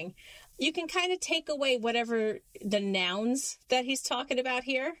self-serving. You can kind of take away whatever the nouns that he's talking about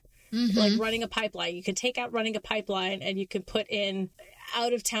here, like running a pipeline. You can take out running a pipeline and you can put in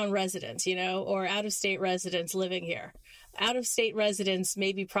out-of-town residents, you know, or out-of-state residents living here. Out-of-state residents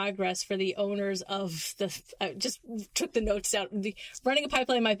may be progress for the owners of the... I just took the notes out. Running a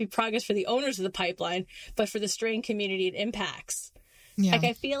pipeline might be progress for the owners of the pipeline, but for the strained community it impacts. Yeah. Like,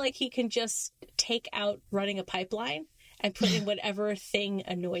 I feel like he can just take out running a pipeline and put in whatever thing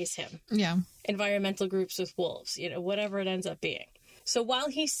annoys him. Yeah. Environmental groups with wolves, you know, whatever it ends up being. So while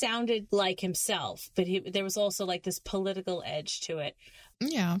he sounded like himself, but there was also like this political edge to it.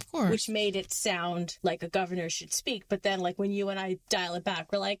 Yeah, of course. Which made it sound like a governor should speak. But then, like, when you and I dial it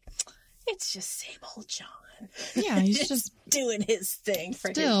back, we're like, it's just same old John. Yeah, he's just doing his thing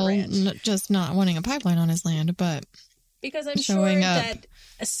for still his ranch. Just not wanting a pipeline on his land, but... Because I'm sure that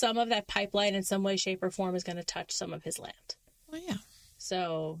some of that pipeline in some way, shape, or form is going to touch some of his land. Well, yeah.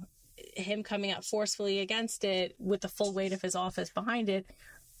 So him coming out forcefully against it with the full weight of his office behind it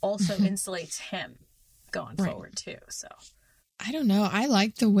also insulates him going forward, too. So I don't know. I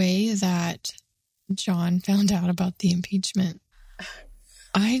like the way that John found out about the impeachment.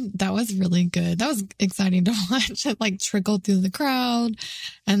 That was really good. That was exciting to watch. It like trickled through the crowd,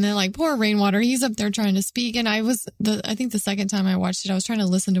 and then like poor Rainwater, he's up there trying to speak. And I think the second time I watched it, I was trying to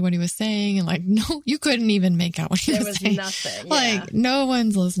listen to what he was saying, and like, no, you couldn't even make out what he was saying. There was nothing. Like, no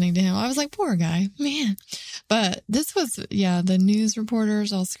one's listening to him. I was like, poor guy, man. But this was, the news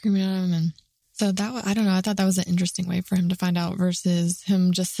reporters all screaming at him, and so I don't know. I thought that was an interesting way for him to find out versus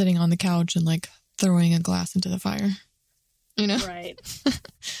him just sitting on the couch and like throwing a glass into the fire. You know? Right.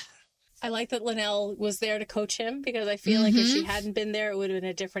 I like that Linnell was there to coach him, because I feel like if she hadn't been there, it would have been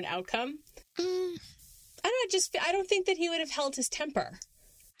a different outcome. I don't think that he would have held his temper.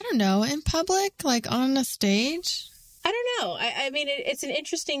 I don't know. In public, like on a stage? I don't know. I mean, it's an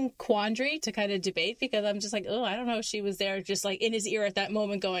interesting quandary to kind of debate, because I'm just like, I don't know if she was there just like in his ear at that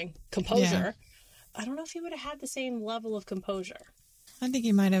moment going, composure. Yeah. I don't know if he would have had the same level of composure. I think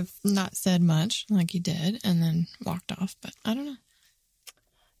he might have not said much like he did and then walked off, but I don't know.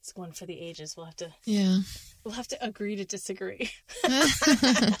 It's one for the ages. We'll have to agree to disagree.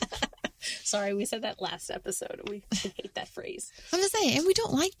 Sorry, we said that last episode. We hate that phrase. I'm just saying, and we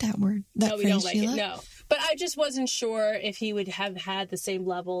don't like that word. No, we don't like it. No, but I just wasn't sure if he would have had the same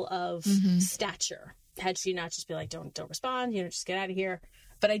level of stature had she not just be like, don't respond, just get out of here.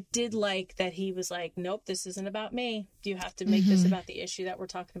 But I did like that he was like, nope, this isn't about me. You have to make this about the issue that we're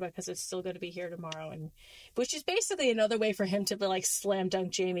talking about, because it's still going to be here tomorrow. And which is basically another way for him to be like slam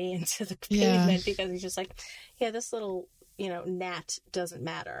dunk Jamie into the pavement, because he's just like, this little, gnat doesn't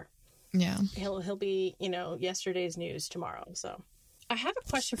matter. Yeah. He'll be, yesterday's news tomorrow. So I have a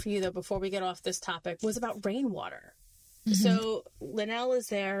question for you, though, before we get off this topic, was about Rainwater. So Linnell is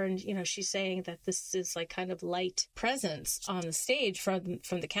there, and she's saying that this is like kind of light presence on the stage from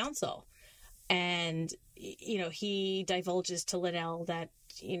the council, And, he divulges to Linnell that,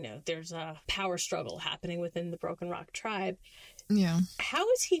 there's a power struggle happening within the Broken Rock tribe. Yeah. How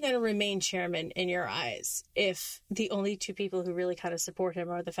is he going to remain chairman in your eyes if the only two people who really kind of support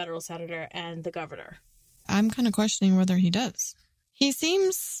him are the federal senator and the governor? I'm kind of questioning whether he does. He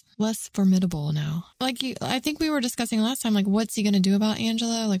seems less formidable now. I think we were discussing last time, what's he going to do about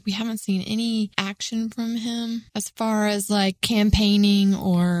Angela? We haven't seen any action from him as far as, campaigning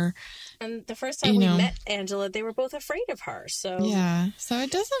or... And the first time we met Angela, they were both afraid of her, so... Yeah, so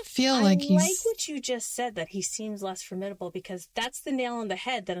it doesn't feel I like he's... I like what you just said, that he seems less formidable, because that's the nail on the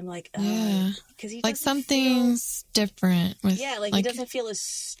head that I'm like, yeah. Because he something's different with... Yeah, he doesn't feel as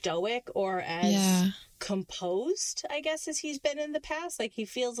stoic or as composed, I guess, as he's been in the past. He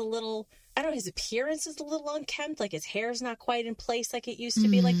feels a little... I don't know, his appearance is a little unkempt. His hair's not quite in place like it used to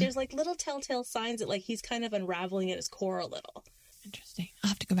be. There's, little telltale signs that, he's kind of unraveling at his core a little. Interesting. I'll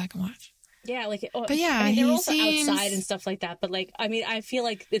have to go back and watch. Yeah, but yeah, they're also outside and stuff like that. But I feel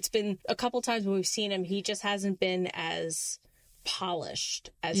like it's been a couple times when we've seen him, he just hasn't been as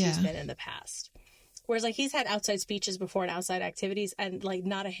polished as he's been in the past. Whereas he's had outside speeches before and outside activities, and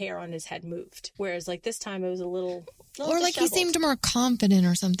not a hair on his head moved. Whereas this time it was a little or he seemed more confident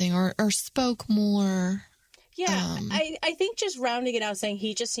or something, or spoke more. Yeah, I think just rounding it out, saying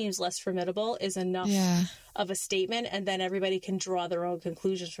he just seems less formidable is enough of a statement, and then everybody can draw their own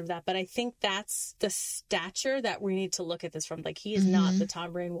conclusions from that. But I think that's the stature that we need to look at this from. He is not the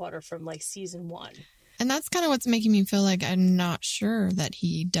Tom Rainwater from season 1. And that's kind of what's making me feel like I'm not sure that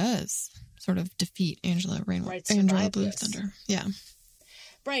he does sort of defeat Angela Rainwater, Angela Blue Thunder. Yeah.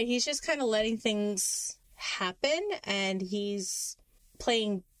 Right, he's just kind of letting things happen, and he's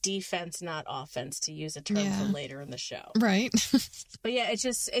playing defense, not offense, to use a term from later in the show. Right. But yeah, it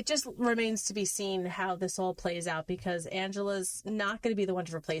just remains to be seen how this all plays out, because Angela's not going to be the one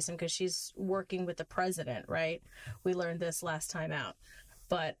to replace him, because she's working with the president, right? We learned this last time out.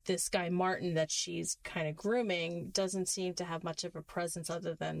 But this guy Martin that she's kind of grooming doesn't seem to have much of a presence,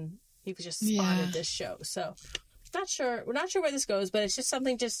 other than he was just spotted this show. So we're not sure where this goes, but it's just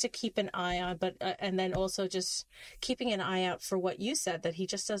something just to keep an eye on. But and then also just keeping an eye out for what you said, that he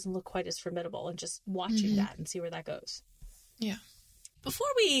just doesn't look quite as formidable, and just watching that and see where that goes. Yeah. Before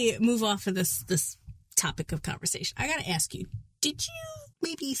we move off of this topic of conversation, I got to ask you, did you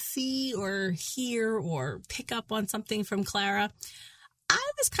maybe see or hear or pick up on something from Clara?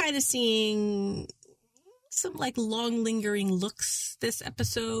 I was kind of seeing some long lingering looks this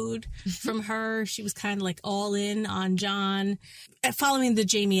episode from her. She was kind of all in on John. Following the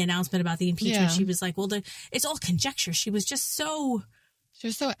Jamie announcement about the impeachment, she was like, well, it's all conjecture. She was just so... She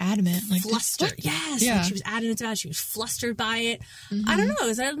was so adamant. Flustered. Yes. Yeah. She was adamant about it. She was flustered by it. I don't know.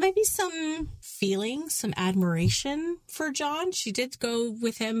 Is there maybe some feeling, some admiration for John? She did go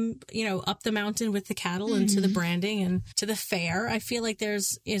with him, up the mountain with the cattle and to the branding and to the fair. I feel like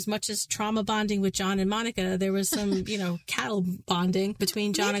there's, as much as trauma bonding with John and Monica, there was some, cattle bonding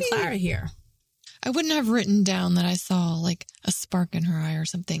between John and Clara here. I wouldn't have written down that I saw a spark in her eye or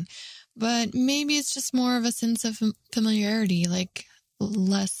something, but maybe it's just more of a sense of familiarity,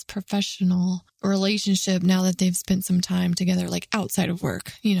 less professional relationship now that they've spent some time together, outside of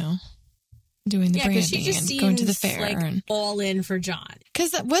work, doing the branding she just and going to the fair. And all in for John.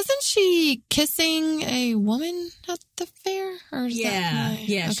 Because wasn't she kissing a woman at the fair? Or she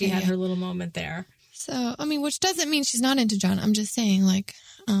had her little moment there. So, which doesn't mean she's not into John. I'm just saying, yeah,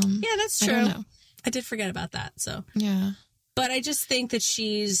 that's true. I don't know. I did forget about that, so. Yeah. But I just think that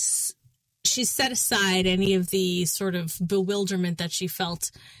she's set aside any of the sort of bewilderment that she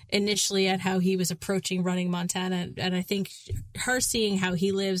felt initially at how he was approaching running Montana. And I think her seeing how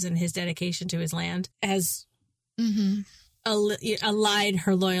he lives and his dedication to his land has allied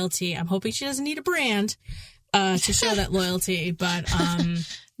her loyalty. I'm hoping she doesn't need a brand to show that loyalty. But,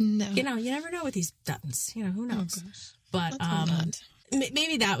 no. You never know with these buttons. Who knows? Oh, but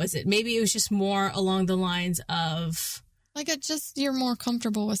maybe that was it. Maybe it was just more along the lines of... you're more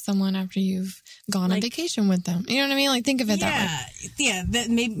comfortable with someone after you've gone on vacation with them. You know what I mean? Think of it that way. Yeah. That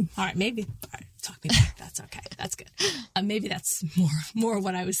maybe. All right. Maybe. All right. Talk me back. That's okay. That's good. Maybe that's more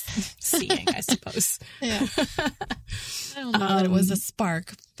what I was seeing, I suppose. Yeah. I don't know that it was a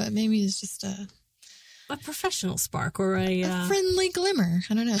spark, but maybe it's just a professional spark or a friendly glimmer.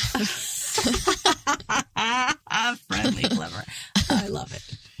 I don't know. A friendly glimmer. I love it.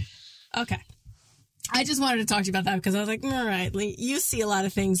 Okay. I just wanted to talk to you about that because I was like, all right, you see a lot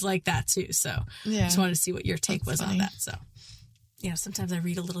of things like that too. So I just wanted to see what your take was on that. So, sometimes I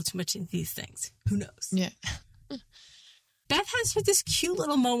read a little too much into these things. Who knows? Yeah. Beth has this cute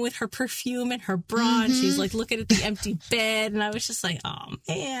little moment with her perfume and her bra, and she's like looking at the empty bed, and I was just like, oh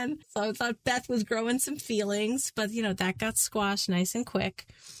man. So I thought Beth was growing some feelings, but that got squashed nice and quick.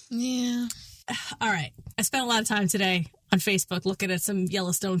 Yeah. All right. I spent a lot of time today on Facebook looking at some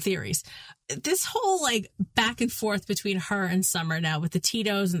Yellowstone theories. This whole back and forth between her and Summer now with the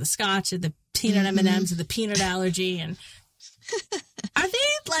Tito's and the Scotch and the peanut M&Ms and the peanut allergy, and are they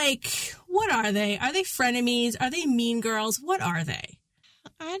what are they? Are they frenemies? Are they mean girls? What are they?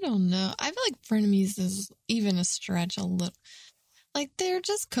 I don't know. I feel like frenemies is even a stretch a little. They're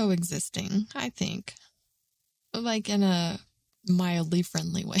just coexisting, I think. In a mildly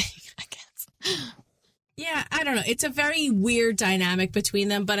friendly way, I guess. Yeah, I don't know. It's a very weird dynamic between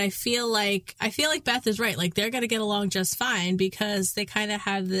them, but I feel like Beth is right. They're going to get along just fine because they kind of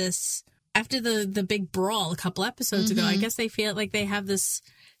have this, after the big brawl a couple episodes ago, I guess they feel like they have this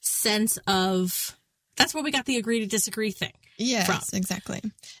sense of, that's where we got the agree to disagree thing. Yes, from. Exactly.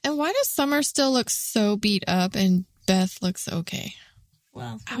 And why does Summer still look so beat up and Beth looks okay?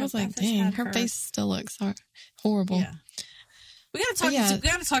 Well, I was like, dang, her face still looks horrible. Yeah. We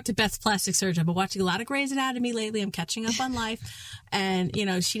gotta talk to Beth's plastic surgeon. I've been watching a lot of Grey's Anatomy lately. I'm catching up on life, and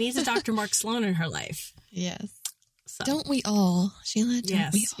she needs a Dr. Mark Sloan in her life. Yes. So. Don't we all, Sheila?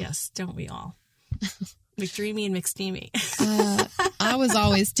 Yes. Don't we all? McDreamy and McSteamy. I was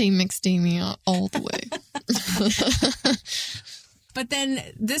always Team McSteamy all the way. But then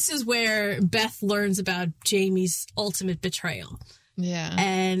this is where Beth learns about Jamie's ultimate betrayal. Yeah.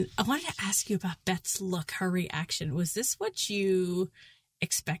 And I wanted to ask you about Beth's look, her reaction. Was this what you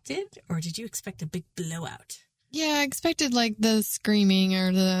expected, or did you expect a big blowout? Yeah, I expected the screaming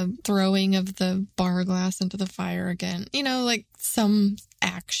or the throwing of the bar glass into the fire again. Some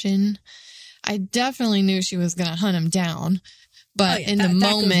action. I definitely knew she was going to hunt him down. But in the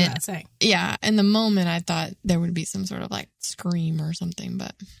moment, I thought there would be some sort of scream or something.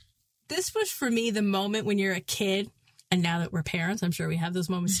 But this was for me the moment when you're a kid. And now that we're parents, I'm sure we have those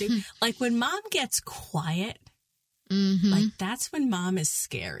moments too. When mom gets quiet, that's when mom is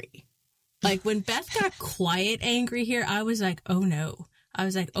scary. When Beth got quiet angry here, I was like, oh no. I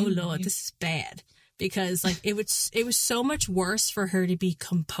was like, oh Lord, this is bad. Because it was so much worse for her to be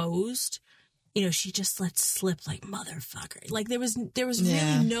composed. She just let slip motherfucker. There was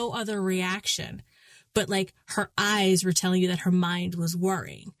really no other reaction. But her eyes were telling you that her mind was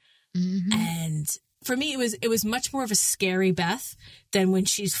worrying. And for me, it was much more of a scary Beth than when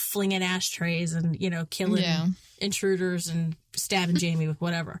she's flinging ashtrays and, killing intruders and stabbing Jamie with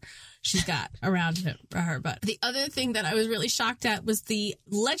whatever she's got around her. But the other thing that I was really shocked at was the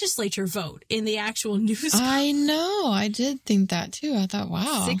legislature vote in the actual news. I know. I did think that too. I thought,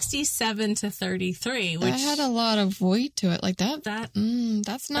 wow. 67-33. Which that had a lot of weight to it.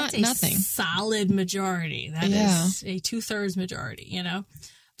 That's not nothing. Solid majority. That is a 2/3 majority,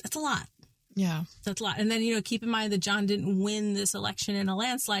 That's a lot. Yeah. That's a lot. And then, keep in mind that John didn't win this election in a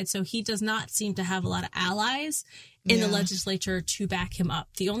landslide, so he does not seem to have a lot of allies in the legislature to back him up.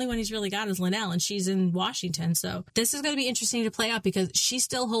 The only one he's really got is Linnell, and she's in Washington. So this is going to be interesting to play out because she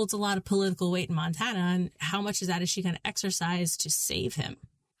still holds a lot of political weight in Montana, and how much of that is she going to exercise to save him?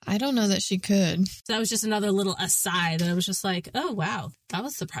 I don't know that she could. So that was just another little aside that I was just like, oh, wow, that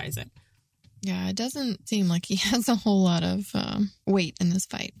was surprising. Yeah, it doesn't seem like he has a whole lot of weight in this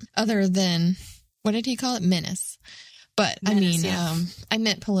fight, other than, what did he call it? Menace. But, I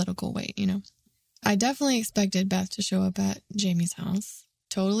meant political weight, I definitely expected Beth to show up at Jamie's house.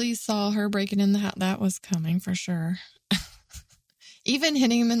 Totally saw her breaking in the house. That was coming for sure. Even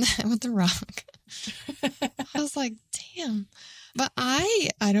hitting him in the head with the rock. I was like, damn. But I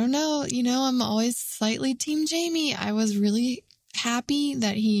don't know. I'm always slightly Team Jamie. I was really happy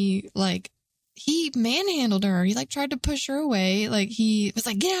that he manhandled her. He tried to push her away. He was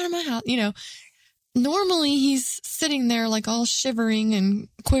like, get out of my house. Normally he's sitting there all shivering and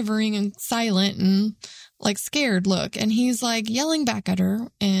quivering and silent and scared look. And he's yelling back at her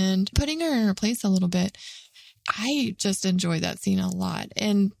and putting her in her place a little bit. I just enjoyed that scene a lot.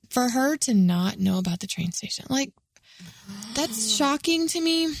 And for her to not know about the train station, that's shocking to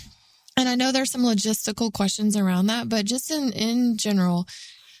me. And I know there's some logistical questions around that, but just in general,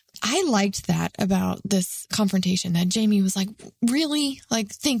 I liked that about this confrontation, that Jamie was really,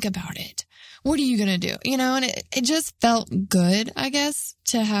 think about it. What are you going to do? And it just felt good, I guess,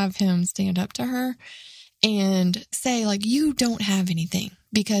 to have him stand up to her and say, you don't have anything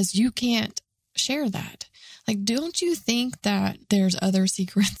because you can't share that. Don't you think that there's other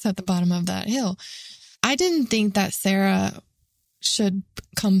secrets at the bottom of that hill? I didn't think that Sarah should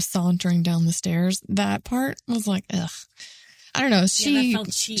come sauntering down the stairs. That part was ugh. I don't know. That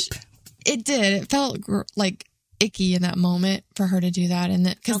felt cheap. It did. It felt icky in that moment for her to do that. And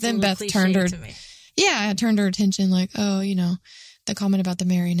because then Beth turned her, turned her attention like, oh, the comment about the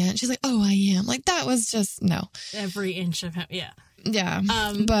marionette. She's like, oh, I am. Like, that was just, no. Every inch of him, yeah. Yeah,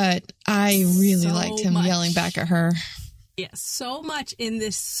 but I really liked him yelling back at her. Yes, so much in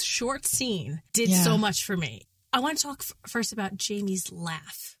this short scene did so much for me. I want to talk first about Jamie's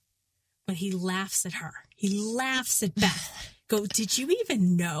laugh. When he laughs at her. He laughs at Beth. Go, did you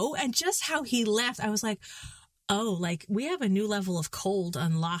even know? And just how he laughed, I was like, oh, like, we have a new level of cold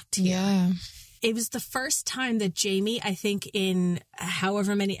unlocked here. Yeah. It was the first time that Jamie, I think in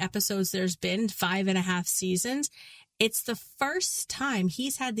however many episodes there's been, 5.5 seasons, it's the first time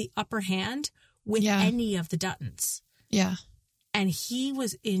he's had the upper hand with any of the Duttons. Yeah. And he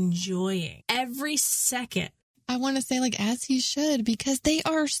was enjoying every second. I want to say, like, as he should, because they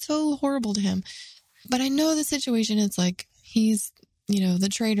are so horrible to him. But I know the situation, it's like he's, the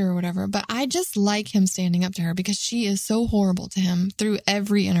traitor or whatever. But I just like him standing up to her because she is so horrible to him through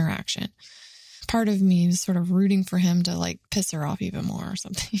every interaction. Part of me is sort of rooting for him to, like, piss her off even more or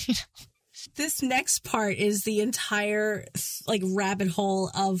something. This next part is the entire, like, rabbit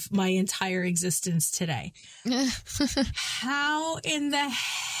hole of my entire existence today. How in the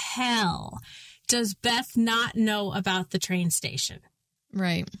hell does Beth not know about the train station?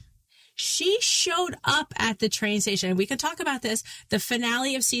 Right. She showed up at the train station, and we can talk about this. The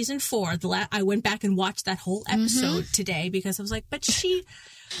finale of season 4, I went back and watched that whole episode today because I was like, but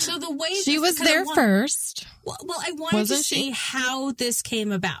so the way she was there first. Well, I wanted to see how this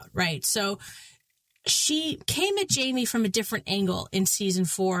came about, right? So she came at Jamie from a different angle in season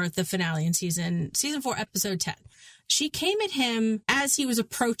 4, the finale in season 4, episode 10. She came at him as he was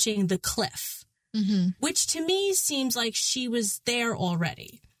approaching the cliff, which to me seems like she was there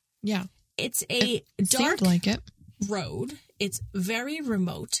already. Yeah. It's a dark road. It's very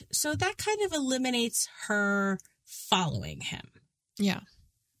remote. So that kind of eliminates her following him. Yeah.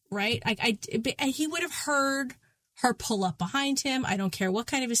 Right? He would have heard her pull up behind him. I don't care what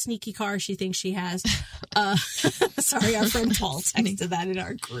kind of a sneaky car she thinks she has. Sorry, our friend Paul texted that in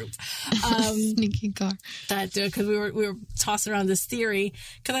our group. Sneaky car. That because we were tossing around this theory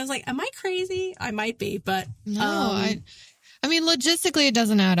because I was like, am I crazy? I might be, but no. I mean, logistically, it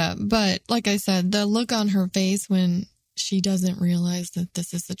doesn't add up. But like I said, the look on her face when she doesn't realize that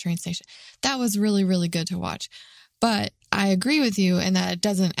this is the train station, that was really, really good to watch. But I agree with you in that it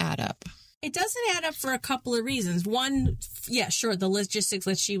doesn't add up. It doesn't add up for a couple of reasons. One, yeah, sure, the logistics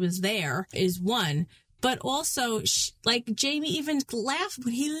that she was there is one. But also, like, Jamie even laughed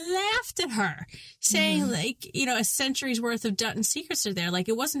when he laughed at her, saying, like, a century's worth of Dutton secrets are there. Like,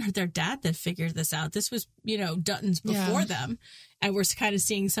 it wasn't their dad that figured this out. This was, Duttons before them. And we're kind of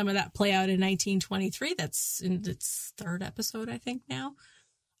seeing some of that play out in 1923. That's in its 3rd episode, I think, now.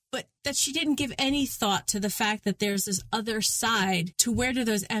 But that she didn't give any thought to the fact that there's this other side to where do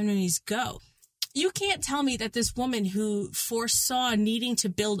those enemies go. You can't tell me that this woman who foresaw needing to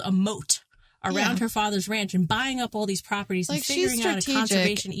build a moat around her father's ranch and buying up all these properties and figuring out a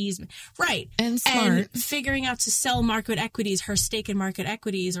conservation easement. Right. And smart. And figuring out to sell market equities, her stake in market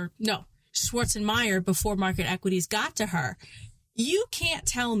equities, or no, Schwartz and Meyer before market equities got to her. You can't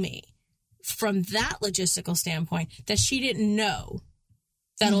tell me from that logistical standpoint that she didn't know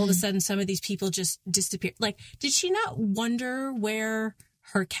that all of a sudden some of these people just disappeared. Like, did she not wonder where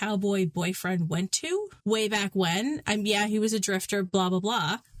her cowboy boyfriend went to way back when? He was a drifter, blah, blah,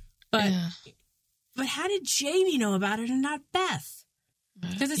 blah. But how did Jamie know about it and not Beth?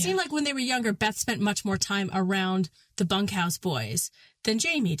 Because it seemed like when they were younger, Beth spent much more time around the bunkhouse boys than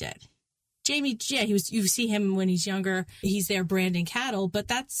Jamie did. Jamie, you see him when he's younger. He's there branding cattle,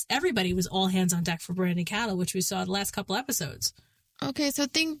 but everybody was all hands on deck for branding cattle, which we saw the last couple episodes. Okay, so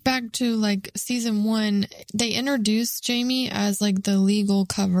think back to, like, season 1. They introduced Jamie as, like, the legal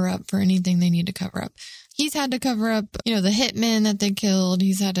cover-up for anything they need to cover up. He's had to cover up, the hitmen that they killed.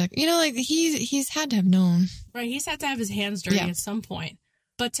 He's had to, he's had to have known. Right, he's had to have his hands dirty at some point.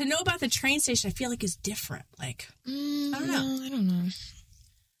 But to know about the train station, I feel like is different. Like, I don't know.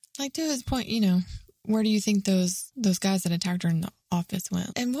 Like, to his point, where do you think those guys that attacked her in the office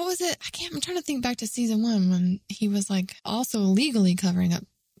went? And what was it? I'm trying to think back to season 1 when he was, like, also legally covering up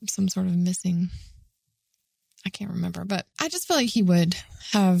some sort of missing. I can't remember, but I just feel like he would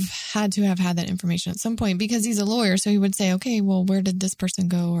have had to have had that information at some point because he's a lawyer. So he would say, okay, well, where did this person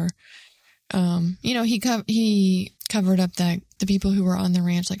go? Or, he covered up the people who were on the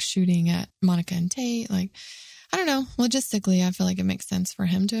ranch, like shooting at Monica and Tate. Like, I don't know. Logistically, I feel like it makes sense for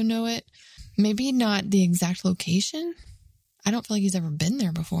him to know it. Maybe not the exact location. I don't feel like he's ever been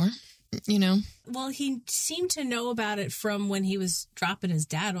there before. you know. Well, he seemed to know about it from when he was dropping his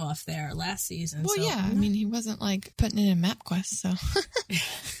dad off there last season. Well, so yeah. I mean, he wasn't like putting it in MapQuest, so.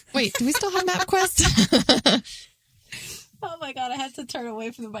 Wait, do we still have MapQuest? Oh my God, I had to turn away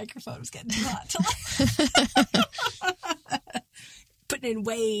from the microphone. It was getting too hot to putting in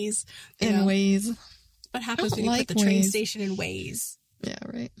Waze. Waze. What happens when you put the train station in Waze? Yeah,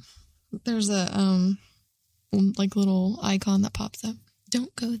 right. There's a like little icon that pops up.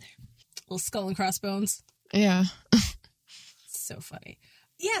 Don't go there. Little skull and crossbones. Yeah. So funny.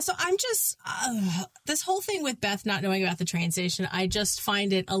 Yeah, so I'm just this whole thing with Beth not knowing about the train station, I just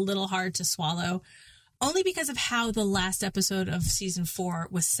find it a little hard to swallow. Only because of how the last episode of season 4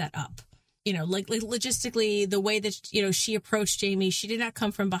 was set up. You know, like logistically, the way that, you know, she approached Jamie, she did not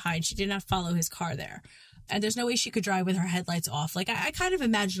come from behind. She did not follow his car there. And there's no way she could drive with her headlights off. Like, I kind of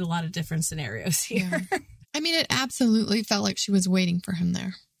imagined a lot of different scenarios here. Yeah. I mean, it absolutely felt like she was waiting for him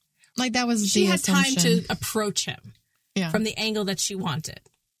there. Like, that was she the had assumption. time to approach him from the angle that she wanted.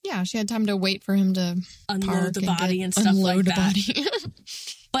 Yeah, she had time to wait for him to unload the body and stuff like that. Body.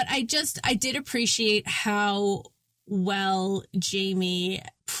 But I did appreciate how well Jamie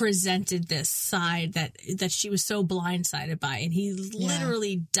presented this side that she was so blindsided by. And he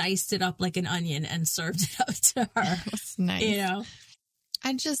literally diced it up like an onion and served it up to her. That's nice. You know?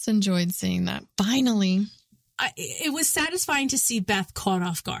 I just enjoyed seeing that. Finally. It was satisfying to see Beth caught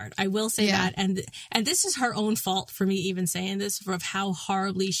off guard. I will say that. And this is her own fault for me even saying this, of how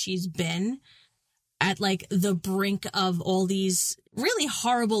horribly she's been at like the brink of all these really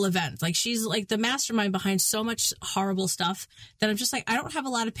horrible events. Like, she's like the mastermind behind so much horrible stuff that I'm just like, I don't have a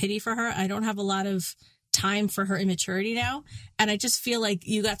lot of pity for her. I don't have a lot of time for her immaturity now. And I just feel like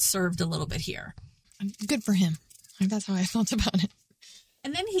you got served a little bit here. Good for him. Like, that's how I felt about it.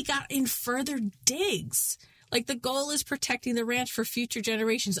 And then he got in further digs. Like, the goal is protecting the ranch for future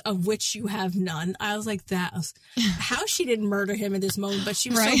generations, of which you have none. I was like, how she didn't murder him in this moment, but she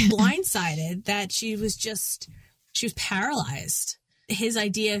was so blindsided that she was paralyzed. His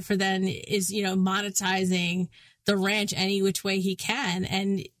idea for then is, you know, monetizing the ranch any which way he can.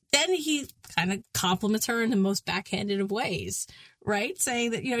 And then he kind of compliments her in the most backhanded of ways, right?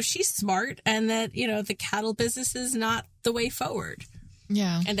 Saying that, you know, she's smart and that, you know, the cattle business is not the way forward.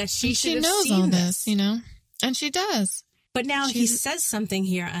 Yeah. And that she knows all this, you know? And she does. But now he says something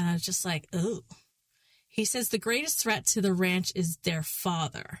here, and I was just like, oh. He says the greatest threat to the ranch is their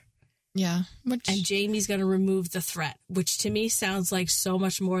father. Yeah. And Jamie's going to remove the threat, which to me sounds like so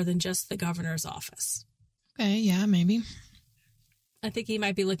much more than just the governor's office. Okay, yeah, maybe. I think he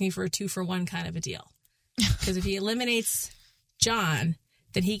might be looking for a 2-for-1 kind of a deal. Because if he eliminates John,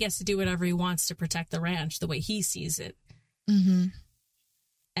 then he gets to do whatever he wants to protect the ranch the way he sees it. Mm-hmm.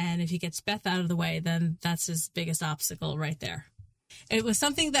 And if he gets Beth out of the way, then that's his biggest obstacle right there. It was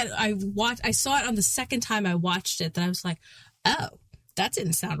something that I saw it on the second time I watched it, that I was like, oh, that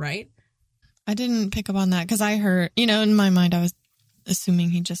didn't sound right. I didn't pick up on that because I heard, you know, in my mind, I was assuming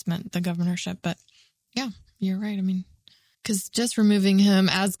he just meant the governorship. But yeah, you're right. I mean, because just removing him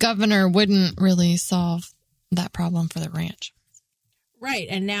as governor wouldn't really solve that problem for the ranch. Right.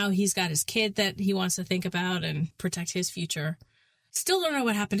 And now he's got his kid that he wants to think about and protect his future. Still don't know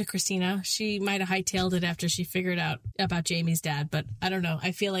what happened to Christina. She might have hightailed it after she figured out about Jamie's dad, but I don't know.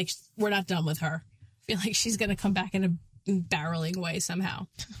 I feel like we're not done with her. I feel like she's going to come back in a barreling way somehow.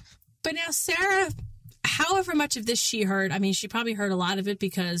 But now Sarah, however much of this she heard, I mean, she probably heard a lot of it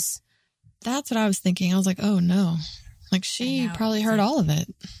because... That's what I was thinking. I was like, oh no. Like, she probably heard all of it.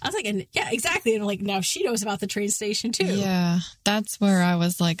 I was like, yeah, exactly. And like, now she knows about the train station too. Yeah, that's where I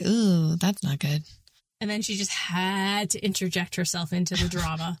was like, ooh, that's not good. And then she just had to interject herself into the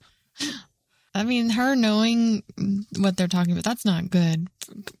drama. I mean, her knowing what they're talking about, that's not good.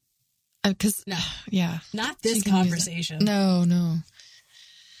 Because, not this conversation. No.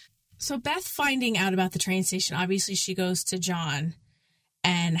 So Beth finding out about the train station, obviously she goes to John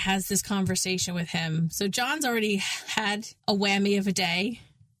and has this conversation with him. So John's already had a whammy of a day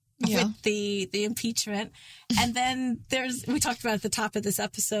with the impeachment. And then we talked about at the top of this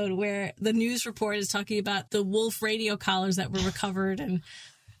episode where the news report is talking about the wolf radio collars that were recovered, and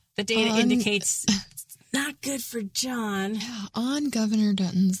the data indicates it's not good for John. Yeah, on Governor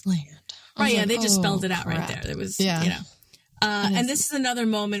Dutton's land. Right, yeah, they just spelled it out right there. There was, you know. And this is another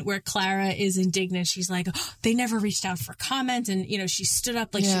moment where Clara is indignant. She's like, oh, they never reached out for comment. And, you know, she stood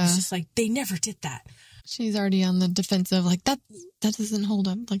up like she was just like, they never did that. She's already on the defensive, like, that doesn't hold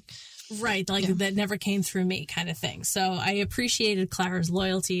up. Like, right, like that never came through me kind of thing. So I appreciated Clara's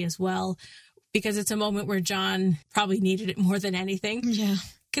loyalty as well, because it's a moment where John probably needed it more than anything. Yeah.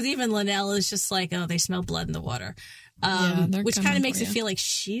 Because even Linnell is just like, oh, they smell blood in the water. which kind of makes it feel like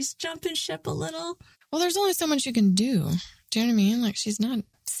she's jumping ship a little. Well, there's only so much you can do. Do you know what I mean? Like, she's not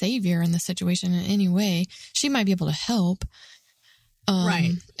savior in the situation in any way. She might be able to help.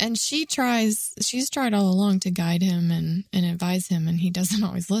 Right. And she's tried all along to guide him and advise him, and he doesn't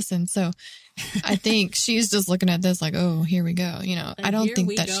always listen. So I think she's just looking at this like, oh, here we go. You know, I don't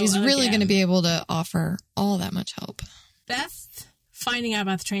think that she's really going to be able to offer all that much help. Beth finding out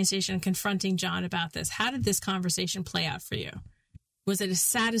about the train station and confronting John about this. How did this conversation play out for you? Was it a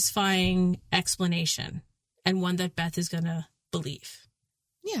satisfying explanation and one that Beth is going to believe?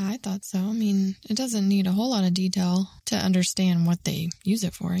 Yeah, I thought so. I mean, it doesn't need a whole lot of detail to understand what they use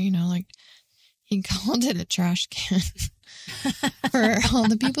it for. You know, like he called it a trash can for all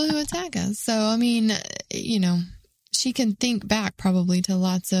the people who attack us. So, I mean, you know, she can think back probably to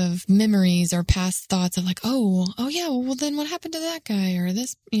lots of memories or past thoughts of like, oh yeah, well then what happened to that guy or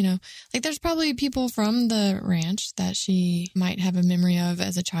this, you know, like there's probably people from the ranch that she might have a memory of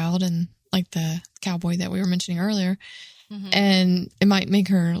as a child, and like the cowboy that we were mentioning earlier. Mm-hmm. And it might make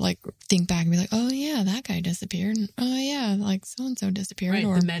her like think back and be like, oh yeah, that guy disappeared. And, oh yeah, like so-and-so disappeared. Right,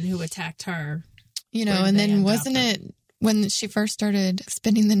 or the men who attacked her. You know, and then wasn't it when she first started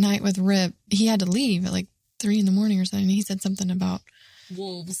spending the night with Rip, he had to leave at like 3 a.m. or something. He said something about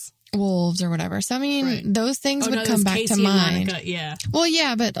wolves or whatever. So, I mean, right. Those things would come back to mind. Yeah. Well,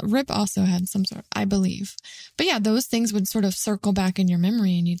 yeah, but Rip also had some sort, I believe. But yeah, those things would sort of circle back in your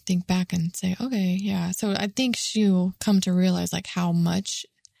memory and you'd think back and say, okay, yeah. So I think she'll come to realize like how much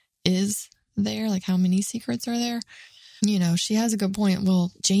is there, like how many secrets are there. You know, she has a good point.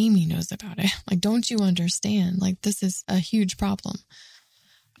 Well, Jamie knows about it. Like, don't you understand? Like, this is a huge problem.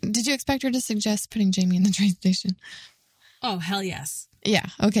 Did you expect her to suggest putting Jamie in the train station? Oh, hell yes. Yeah.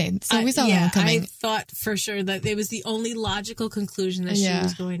 Okay. So we saw that one coming. I thought for sure that it was the only logical conclusion that she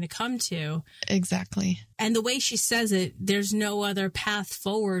was going to come to. Exactly. And the way she says it, there's no other path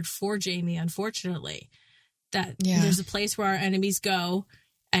forward for Jamie, unfortunately. That there's a place where our enemies go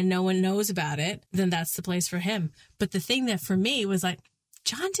and no one knows about it, then that's the place for him. But the thing that for me was like,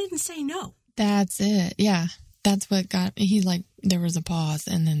 John didn't say no. That's it. Yeah. That's what got me. He like, there was a pause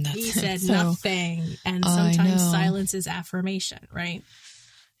and then that's he said nothing. And sometimes silence is affirmation, right?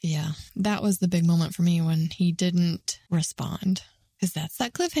 Yeah. That was the big moment for me when he didn't respond. Because that's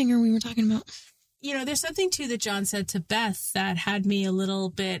that cliffhanger we were talking about. You know, there's something too that John said to Beth that had me a little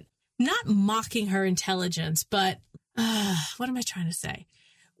bit, not mocking her intelligence, but what am I trying to say?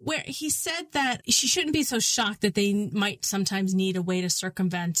 Where he said that she shouldn't be so shocked that they might sometimes need a way to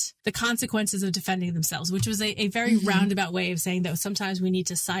circumvent the consequences of defending themselves, which was a very roundabout way of saying that sometimes we need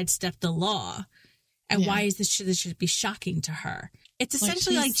to sidestep the law. And why is this should be shocking to her? It's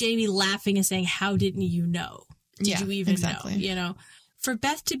essentially like Jamie laughing and saying, how didn't you know? Did you even know? You know, for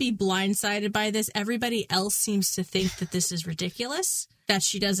Beth to be blindsided by this, everybody else seems to think that this is ridiculous, that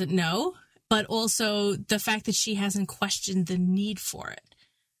she doesn't know, but also the fact that she hasn't questioned the need for it.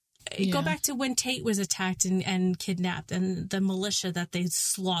 Go back to when Tate was attacked and kidnapped and the militia that they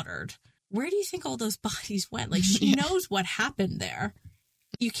slaughtered. Where do you think all those bodies went? Like, she knows what happened there.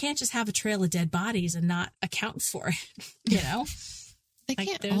 You can't just have a trail of dead bodies and not account for it, you know? They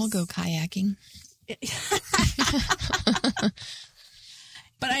can't all go kayaking.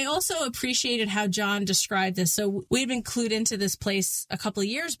 But I also appreciated how John described this. So we'd been clued into this place a couple of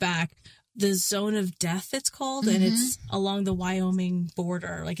years back, the Zone of Death, it's called, and it's along the Wyoming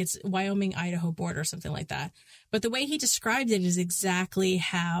border, like it's Wyoming-Idaho border, something like that. But the way he described it is exactly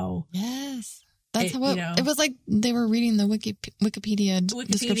how... Yes. That's how it was like they were reading the Wikipedia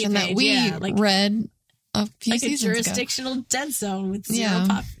description page, that we read a few seasons ago. Like a jurisdictional dead zone with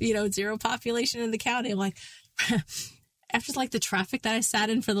zero population in the county. I'm like... After like the traffic that I sat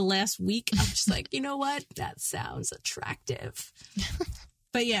in for the last week, I'm just like, you know what? That sounds attractive.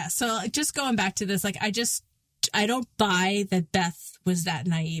 But yeah, so just going back to this, like I don't buy that Beth was that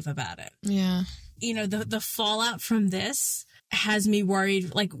naive about it. Yeah. You know, the fallout from this has me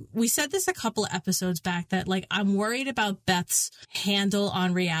worried. Like we said this a couple of episodes back that like I'm worried about Beth's handle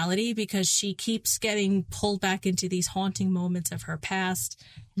on reality because she keeps getting pulled back into these haunting moments of her past.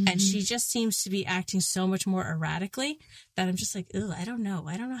 And she just seems to be acting so much more erratically that I'm just like, ugh, I don't know.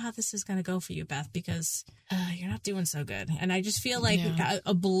 I don't know how this is going to go for you, Beth, because you're not doing so good. And I just feel like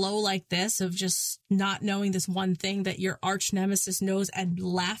a blow like this of just not knowing this one thing that your arch nemesis knows and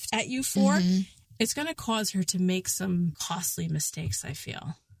laughed at you for, it's going to cause her to make some costly mistakes, I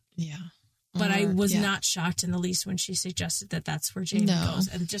feel. Yeah. But I was not shocked in the least when she suggested that that's where Jamie goes.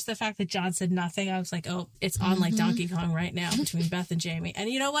 And just the fact that John said nothing, I was like, oh, it's on like Donkey Kong right now between Beth and Jamie. And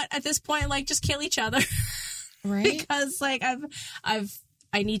you know what? At this point, like, just kill each other. Right. Because, like, I've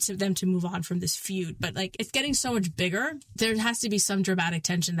I need them to move on from this feud. But like, it's getting so much bigger. There has to be some dramatic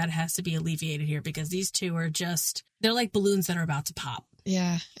tension that has to be alleviated here, because these two are just, they're like balloons that are about to pop.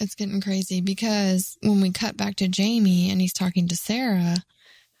 Yeah, it's getting crazy, because when we cut back to Jamie and he's talking to Sarah,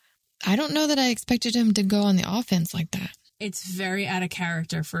 I don't know that I expected him to go on the offense like that. It's very out of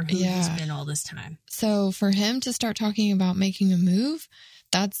character for who he's been all this time. So for him to start talking about making a move,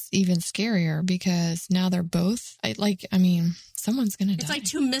 that's even scarier, because now they're both, someone's going to die. It's like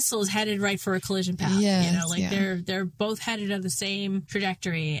two missiles headed right for a collision path. Yes, they're both headed on the same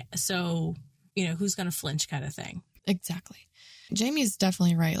trajectory. So, who's going to flinch kind of thing. Exactly. Jamie's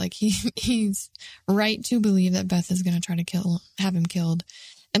definitely right. Like he's right to believe that Beth is going to try to have him killed.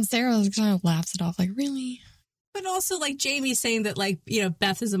 And Sarah kind of laughs it off like, really? But also, like, Jamie's saying that, like,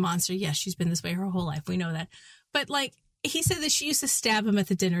 Beth is a monster. Yes, she's been this way her whole life. We know that. But, like, he said that she used to stab him at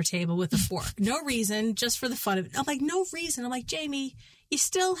the dinner table with a fork. No reason, just for the fun of it. I'm like, no reason. I'm like, Jamie, you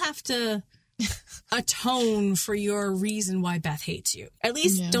still have to atone for your reason why Beth hates you. At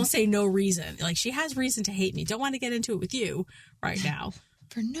least don't say no reason. Like, she has reason to hate me. Don't want to get into it with you right now.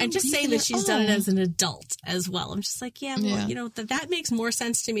 And just saying that she's done it as an adult as well. I'm just like, well, that makes more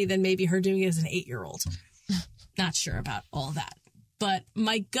sense to me than maybe her doing it as an 8-year-old. Not sure about all that. But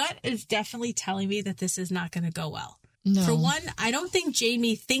my gut is definitely telling me that this is not going to go well. No. For one, I don't think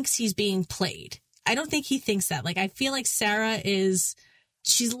Jamie thinks he's being played. I don't think he thinks that. Like, I feel like Sarah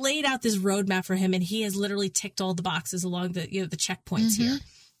she's laid out this roadmap for him, and he has literally ticked all the boxes along the checkpoints here.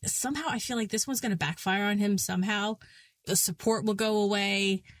 Somehow I feel like this one's going to backfire on him somehow. The support will go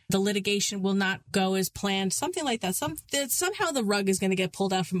away. The litigation will not go as planned. Something like that. Somehow the rug is going to get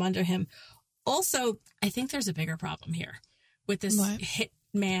pulled out from under him. Also, I think there's a bigger problem here with this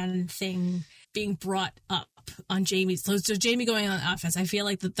hitman thing being brought up on Jamie. So Jamie going on offense. I feel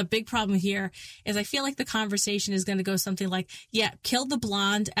like the big problem here is I feel like the conversation is going to go something like, yeah, kill the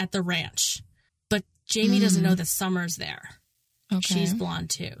blonde at the ranch. But Jamie doesn't know that Summer's there. Okay. She's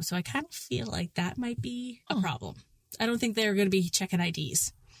blonde too. So I kind of feel like that might be a problem. I don't think they're going to be checking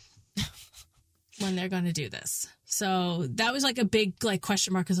IDs when they're going to do this. So that was like a big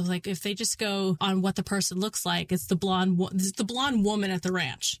question mark, because I was like, if they just go on what the person looks like, it's the blonde woman at the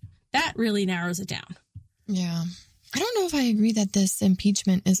ranch. That really narrows it down. Yeah. I don't know if I agree that this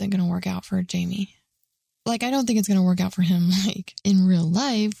impeachment isn't going to work out for Jamie. Like, I don't think it's going to work out for him, like, in real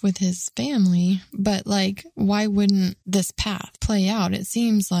life with his family. But, like, why wouldn't this path play out? It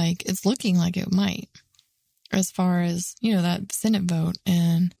seems like it's looking like it might, as far as, that Senate vote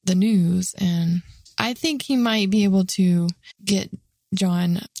and the news. And I think he might be able to get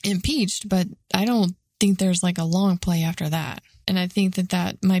John impeached, but I don't think there's like a long play after that. And I think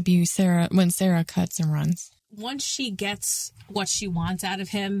that might be when Sarah cuts and runs. Once she gets what she wants out of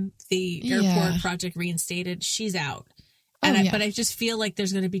him, the airport project reinstated, she's out. But I just feel like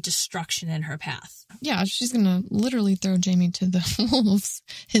there's going to be destruction in her path. Yeah, she's going to literally throw Jamie to the wolves,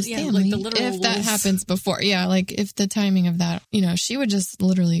 his family, like the literal if wolves. That happens before. Yeah, like if the timing of that, she would just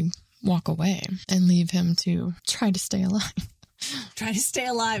literally walk away and leave him to try to stay alive. Try to stay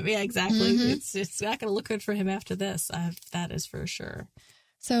alive. Yeah, exactly. It's not going to look good for him after this. That is for sure.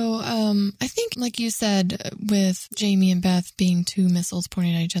 So I think, like you said, with Jamie and Beth being two missiles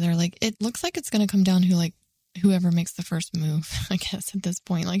pointing at each other, like it looks like it's going to come down to like whoever makes the first move, I guess, at this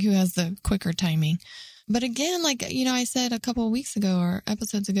point, like who has the quicker timing. But again, like, I said a couple of weeks ago or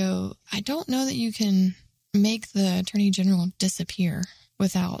episodes ago, I don't know that you can make the Attorney General disappear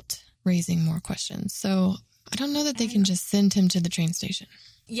without raising more questions. So I don't know that they can just send him to the train station.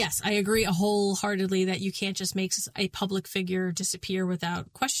 Yes, I agree wholeheartedly that you can't just make a public figure disappear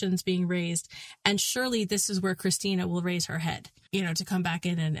without questions being raised. And surely this is where Christina will raise her head, to come back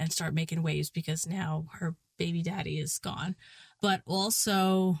in and start making waves, because now her baby daddy is gone. But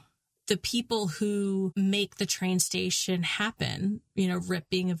also the people who make the train station happen, Rip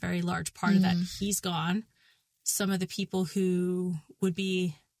being a very large part of that, he's gone. Some of the people who would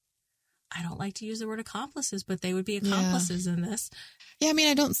be, I don't like to use the word accomplices, but they would be accomplices in this. Yeah, I mean,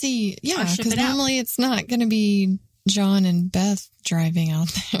 I don't see, because normally it's not going to be John and Beth driving out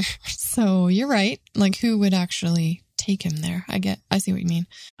there. So you're right. Like, who would actually take him there? I see what you mean.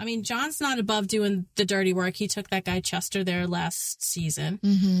 I mean, John's not above doing the dirty work. He took that guy Chester there last season.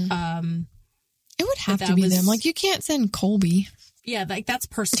 It would have to be them. Like, you can't send Colby. Yeah, like that's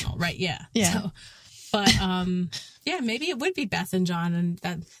personal, right? Yeah. Yeah. So, but yeah, maybe it would be Beth and John, and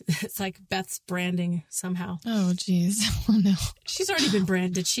that it's like Beth's branding somehow. Oh, geez. Oh, no. She's already been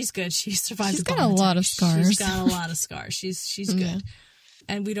branded. She's good. She survived. She's got a lot of scars. She's got a lot of scars. She's good.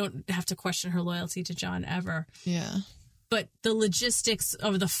 And we don't have to question her loyalty to John ever. Yeah. But the logistics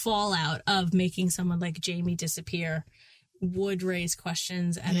of the fallout of making someone like Jamie disappear would raise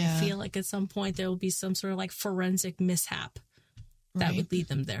questions. And I feel like at some point there will be some sort of like forensic mishap that would lead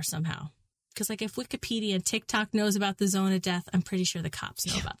them there somehow. Because like if Wikipedia and TikTok knows about the zone of death, I'm pretty sure the cops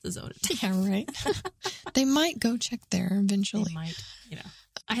know about the zone of death. Yeah, right. They might go check there eventually. They might,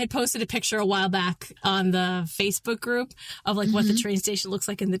 I had posted a picture a while back on the Facebook group of like what the train station looks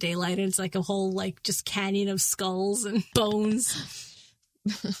like in the daylight. And it's like a whole like just canyon of skulls and bones.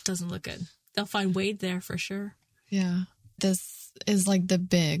 Doesn't look good. They'll find Wade there for sure. Yeah. This is like the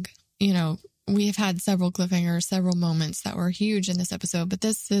big, we've had several cliffhangers, several moments that were huge in this episode, but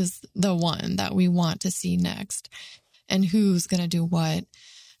this is the one that we want to see next and who's going to do what.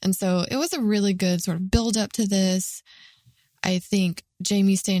 And so it was a really good sort of build up to this. I think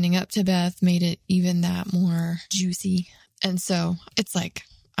Jamie standing up to Beth made it even that more juicy. And so it's like,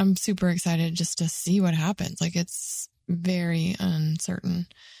 I'm super excited just to see what happens. Like it's very uncertain.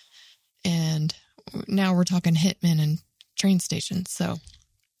 And now we're talking hitmen and train stations. So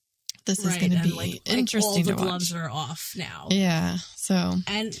this is going to be interesting to watch. All the gloves are off now. Yeah. So,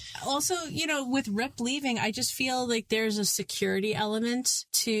 and also, with Rip leaving, I just feel like there's a security element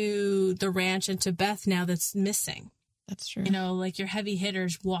to the ranch and to Beth now that's missing. That's true. Like your heavy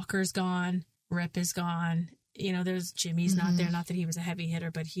hitters, Walker's gone, Rip is gone. There's Jimmy's not there. Not that he was a heavy hitter,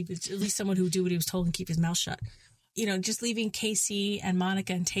 but he was at least someone who would do what he was told and keep his mouth shut. Just leaving Casey and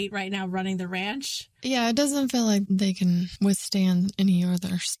Monica and Tate right now running the ranch. Yeah, it doesn't feel like they can withstand any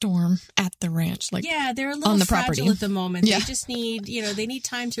other storm at the ranch. Like, yeah, they're a little on the fragile property at the moment. Yeah. They just need, they need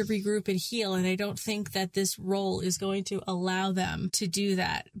time to regroup and heal. And I don't think that this role is going to allow them to do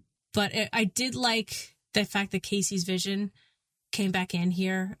that. But I did like the fact that Casey's vision came back in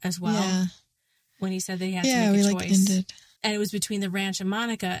here as well. Yeah. When he said that he had to make a choice. Ended. And it was between the ranch and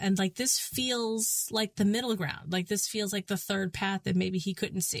Monica. And like, this feels like the middle ground. Like this feels like the third path that maybe he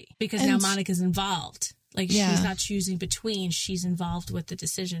couldn't see because now Monica's involved. Like she's not choosing between, she's involved with the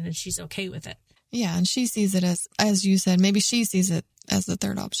decision and she's okay with it. Yeah. And she sees it as you said, maybe she sees it as the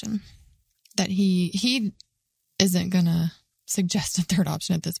third option, that he isn't going to suggest a third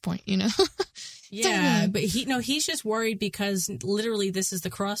option at this point, Yeah, but he's just worried because literally this is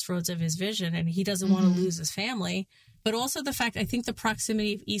the crossroads of his vision and he doesn't want to lose his family. But also the fact, I think the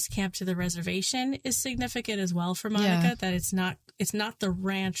proximity of East Camp to the reservation is significant as well for Monica, that it's not the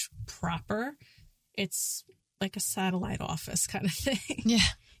ranch proper. It's like a satellite office kind of thing. Yeah.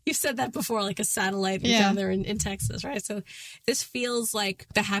 You've said that before, like a satellite down there in Texas, right? So this feels like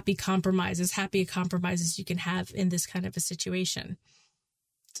the happy compromises you can have in this kind of a situation.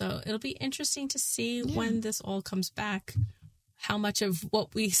 So it'll be interesting to see when this all comes back, how much of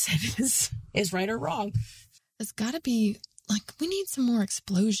what we said is right or wrong. It's got to be, like, we need some more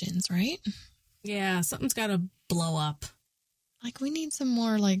explosions, right? Yeah, something's got to blow up. Like, we need some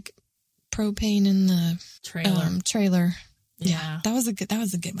more, like, propane in the trailer. Yeah. That was a good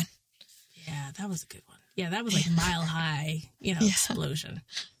one. Yeah, that was a good one. Yeah, that was like mile high, explosion.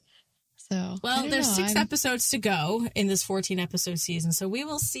 So, well, there's 6 episodes to go in this 14 episode season. So we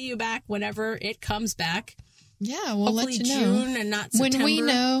will see you back whenever it comes back. Yeah, we'll hopefully let you know. June and not September. When we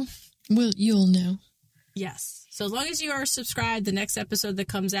know, you'll know. Yes. So as long as you are subscribed, the next episode that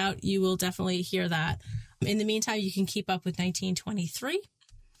comes out, you will definitely hear that. In the meantime, you can keep up with 1923.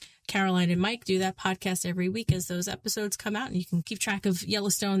 Caroline and Mike do that podcast every week as those episodes come out, and you can keep track of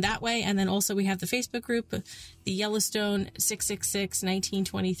Yellowstone that way. And then also we have the Facebook group, the Yellowstone 666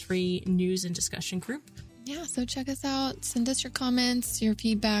 1923 News and Discussion Group. Yeah, so check us out. Send us your comments, your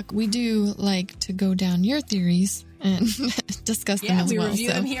feedback. We do like to go down your theories and discuss them as well. Yeah, we review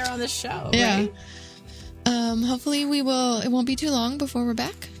them here on the show. Yeah. Right? Hopefully it won't be too long before we're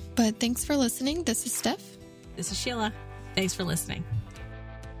back. But thanks for listening. This is Steph. This is Sheila. Thanks for listening.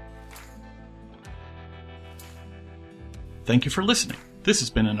 Thank you for listening. This has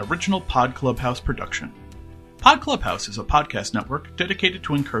been an original Pod Clubhouse production. Pod Clubhouse is a podcast network dedicated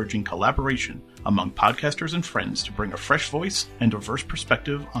to encouraging collaboration among podcasters and friends to bring a fresh voice and diverse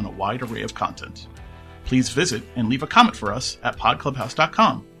perspective on a wide array of content. Please visit and leave a comment for us at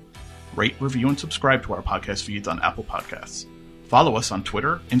podclubhouse.com. Rate, review, and subscribe to our podcast feeds on Apple Podcasts. Follow us on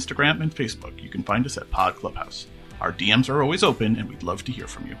Twitter, Instagram, and Facebook. You can find us at Pod Clubhouse. Our DMs are always open, and we'd love to hear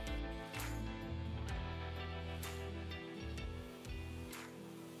from you.